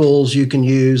chemicals you can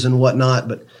use and whatnot,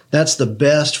 but that's the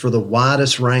best for the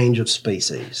widest range of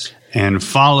species. And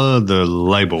follow the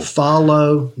label.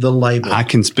 Follow the label. I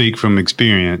can speak from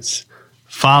experience.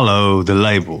 Follow the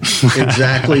label.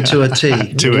 Exactly, to a T.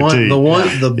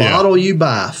 The bottle you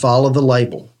buy, follow the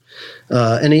label.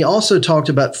 And he also talked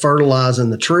about fertilizing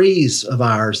the trees of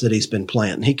ours that he's been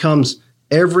planting. He comes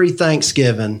every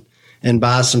Thanksgiving and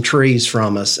buys some trees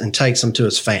from us and takes them to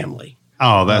his family.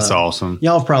 Oh, that's awesome.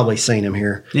 Y'all have probably seen him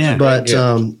here. Yeah. But,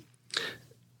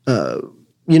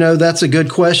 that's a good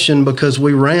question because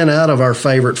we ran out of our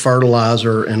favorite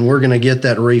fertilizer and we're going to get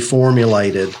that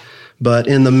reformulated. But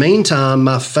in the meantime,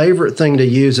 my favorite thing to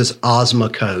use is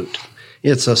Osmocote.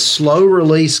 It's a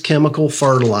slow-release chemical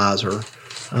fertilizer.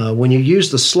 When you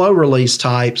use the slow-release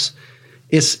types,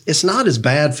 it's not as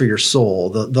bad for your soil.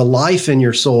 The life in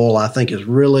your soil, I think, is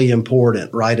really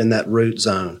important right in that root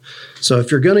zone. So if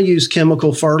you're going to use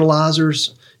chemical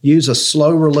fertilizers, use a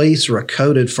slow release or a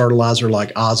coated fertilizer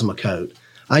like Osmocote.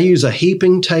 I use a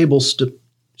heaping tablespoon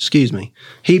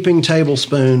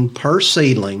per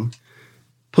seedling,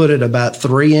 put it about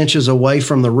 3 inches away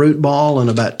from the root ball and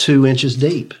about 2 inches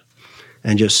deep,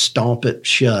 and just stomp it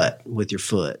shut with your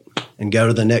foot and go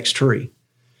to the next tree.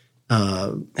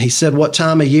 He said, what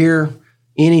time of year?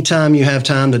 Anytime you have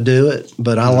time to do it.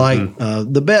 But I like,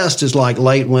 the best is like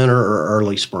late winter or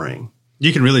early spring.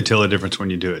 You can really tell a difference when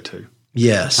you do it too.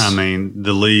 Yes. I mean,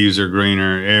 the leaves are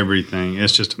greener, everything.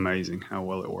 It's just amazing how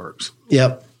well it works.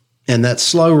 Yep. And that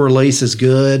slow release is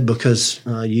good because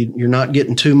you're not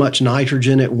getting too much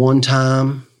nitrogen at one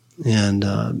time. And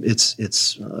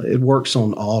it works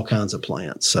on all kinds of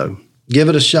plants. So give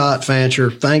it a shot, Fancher.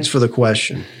 Thanks for the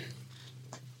question.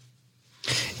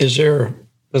 Is there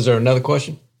another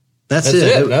question? That's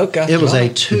it. Okay. It was a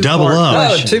two-part double up.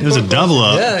 question. It was a double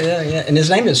up. Yeah. And his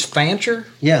name is Fancher?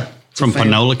 Yeah. From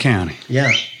Panola County.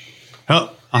 Yeah.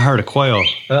 Oh, I heard a quail.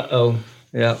 Uh-oh.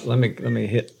 Yeah, let me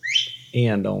hit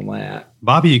end on that.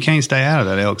 Bobby, you can't stay out of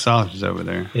that elk sausage over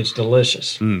there. It's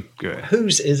delicious. Good.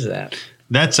 Whose is that?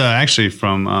 That's actually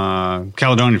from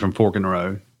Caledonia, from Fork in the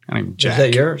Road. Jack. Is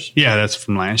that yours? Yeah, that's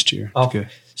from last year. Oh, good.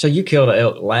 So you killed an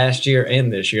elk last year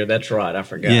and this year. That's right. I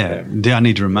forgot. Yeah. Do I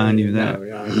need to remind you of that?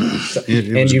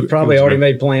 No. And you probably already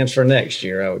made plans for next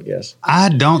year, I would guess. I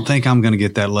don't think I'm going to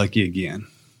get that lucky again.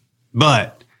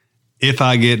 But if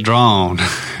I get drawn,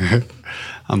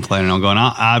 I'm planning on going.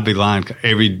 I'd be lying.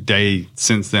 Every day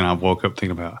since then, I've woke up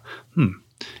thinking about,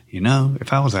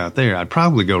 if I was out there, I'd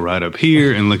probably go right up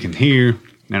here and look in here.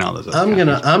 And all those I'm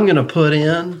gonna put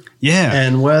in,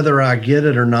 and whether I get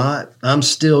it or not, I'm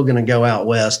still gonna go out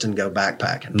west and go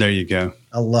backpacking. There you go.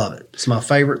 I love it. It's my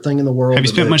favorite thing in the world. Have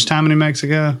you spent much time in New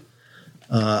Mexico?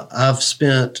 I've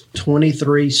spent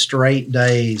 23 straight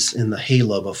days in the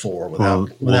Gila before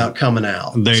without coming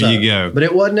out. There you go. But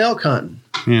it wasn't elk hunting.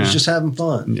 Yeah. It was just having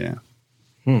fun. Yeah.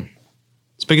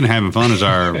 Speaking of having fun, is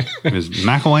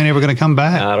McElwain ever going to come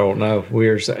back? I don't know.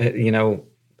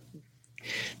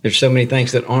 There's so many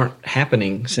things that aren't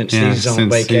happening since he's on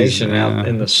vacation out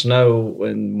in the snow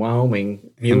in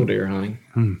Wyoming mule deer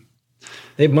hunting.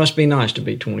 It must be nice to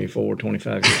be 24,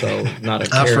 25 years old. Not a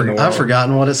care in the world. I've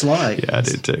forgotten what it's like. Yeah, I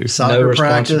did too. Soccer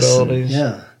responsibilities.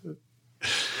 Yeah.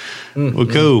 Well,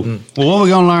 cool. Well, what are we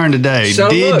going to learn today? So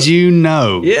Did you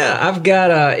know? Yeah, I've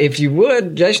got, if you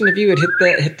would, Jason, if you would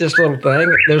hit this little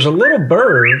thing, there's a little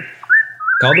bird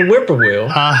called the whippoorwill.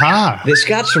 Aha. That's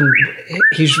got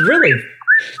he's really...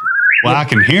 Well, I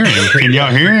can hear him. Can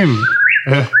y'all hear him?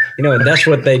 And that's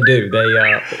what they do.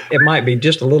 It might be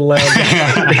just a little loud.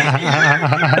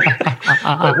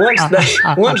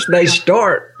 But once they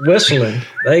start whistling,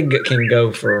 they can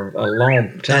go for a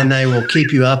long time. And they will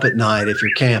keep you up at night if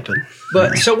you're camping.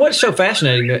 But so what's so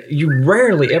fascinating, you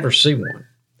rarely ever see one.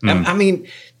 I mean,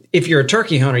 if you're a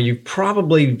turkey hunter, you've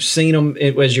probably seen them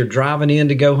as you're driving in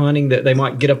to go hunting, that they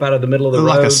might get up out of the middle of the road.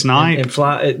 Like a snipe. And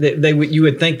fly. You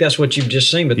would think that's what you've just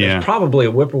seen, but that's probably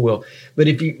a whippoorwill. But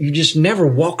if you just never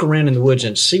walk around in the woods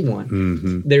and see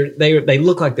one, they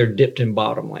look like they're dipped in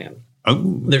bottomland.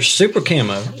 Oh. They're super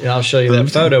camo. And I'll show you that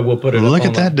photo. We'll put it up. Look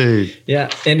at that dude.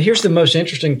 Yeah. And here's the most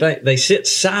interesting thing. They sit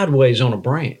sideways on a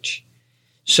branch.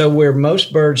 So where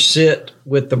most birds sit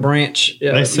with the branch.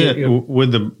 They sit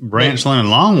with the branch laying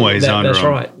long ways under them. That's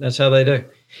right. That's how they do.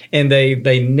 And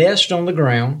they nest on the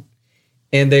ground.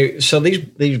 And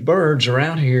these birds are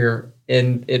out here,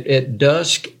 and at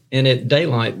dusk and at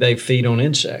daylight, they feed on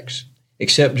insects.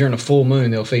 Except during a full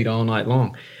moon, they'll feed all night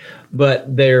long.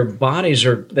 But their bodies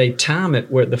they time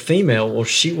it where the female,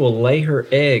 she will lay her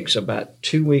eggs about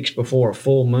 2 weeks before a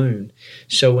full moon.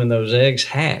 So when those eggs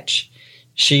hatch,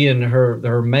 she and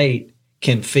her mate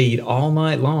can feed all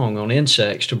night long on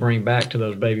insects to bring back to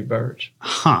those baby birds.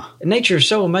 Huh. Nature is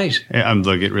so amazing. Yeah,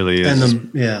 look, it really is.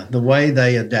 And the way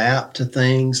they adapt to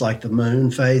things like the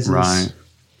moon phases. Right.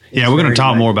 Yeah, we're going to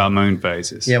talk more about moon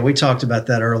phases. Yeah, we talked about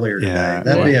that earlier today.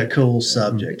 That'd be a cool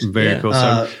subject. Very cool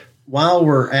subject. While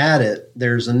we're at it,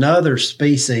 there's another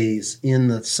species in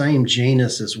the same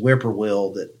genus as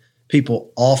whippoorwill that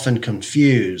people often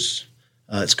confuse.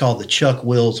 It's called the Chuck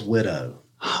Will's widow.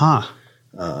 Huh.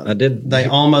 They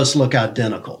almost look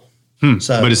identical.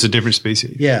 But it's a different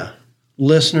species. Yeah.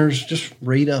 listeners, just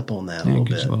read up on that a little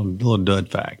bit. Just a little dud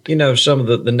fact. You know, some of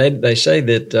the native, they say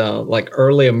that like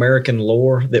early American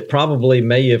lore that probably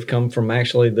may have come from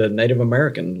actually the Native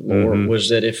American lore was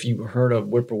that if you heard a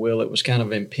whippoorwill, it was kind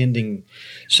of impending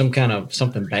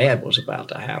something bad was about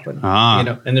to happen. You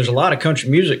know, and there's a lot of country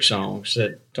music songs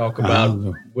that talk about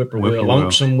whippoorwill,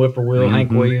 lonesome whippoorwill, Hank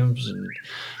Williams. And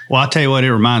well, I'll tell you what,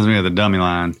 it reminds me of the dummy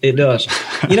line. It does.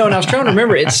 You know, and I was trying to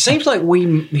remember, it seems like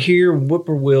we hear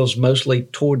whippoorwills mostly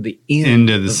toward the end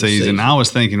of the season. I was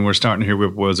thinking we're starting to hear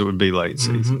whippoorwills, it would be late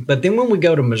season. But then when we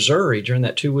go to Missouri during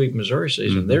that 2-week Missouri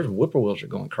season, their whippoorwills are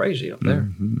going crazy up there.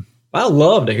 I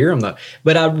love to hear them, though.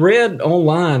 But I read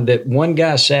online that one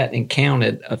guy sat and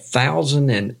counted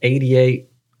 1,088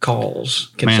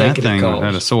 calls, consecutive Man, that thing calls.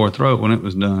 had a sore throat when it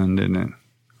was done, didn't it?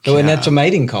 Oh, and that's a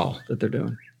mating call that they're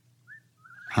doing.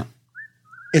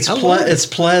 It's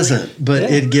pleasant, but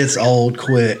it gets old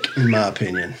quick, in my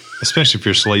opinion. Especially if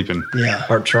you're sleeping. Yeah.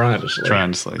 Or trying to sleep.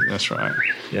 Trying to sleep, that's right.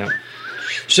 Yeah.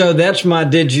 So that's my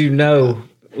Did You Know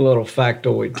little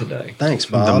factoid today. Thanks,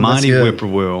 Bob. The mighty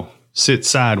whippoorwill sits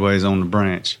sideways on the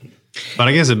branch. But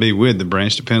I guess it'd be with the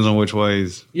branch. Depends on which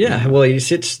ways. Yeah, well, he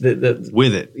sits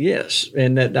with it. Yes,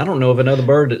 and I don't know of another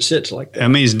bird that sits like that. I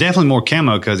mean, he's definitely more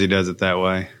camo because he does it that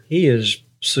way. He is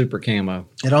super camo.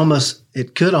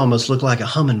 It could almost look like a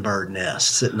hummingbird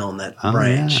nest sitting on that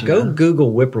branch. Yeah. Go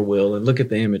Google whippoorwill and look at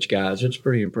the image, guys. It's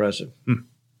pretty impressive.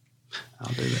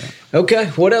 I'll do that. Okay,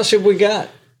 what else have we got?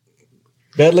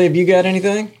 Dudley, have you got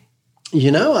anything?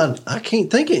 You know, I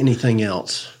can't think of anything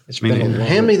else. It's been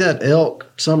Hand me that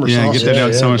elk summer sausage. Get that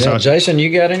elk summer sausage. Jason,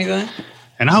 you got anything?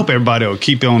 And I hope everybody will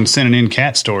keep on sending in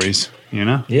cat stories, you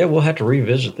know? Yeah, we'll have to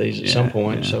revisit these at some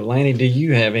point. Yeah. So, Lanny, do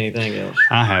you have anything else?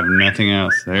 I have nothing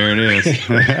else. There it is.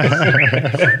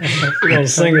 You're going to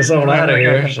sing us on out of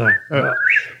here. So.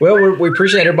 Well, we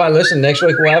appreciate everybody listening. Next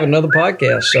week, we'll have another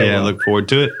podcast. So, yeah, look forward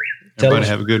to it. Everybody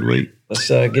have a good week. Let's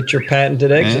get your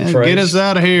patented exit phrase. Get us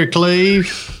out of here, Cleve.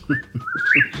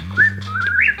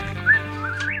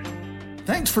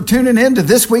 Thanks for tuning in to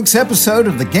this week's episode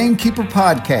of the Gamekeeper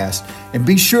Podcast. And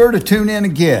be sure to tune in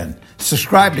again.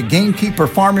 Subscribe to Gamekeeper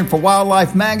Farming for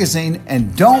Wildlife magazine.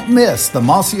 And don't miss the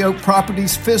Mossy Oak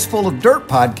Properties Fistful of Dirt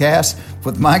podcast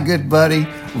with my good buddy,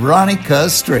 Ronnie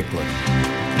Cuz Strickland.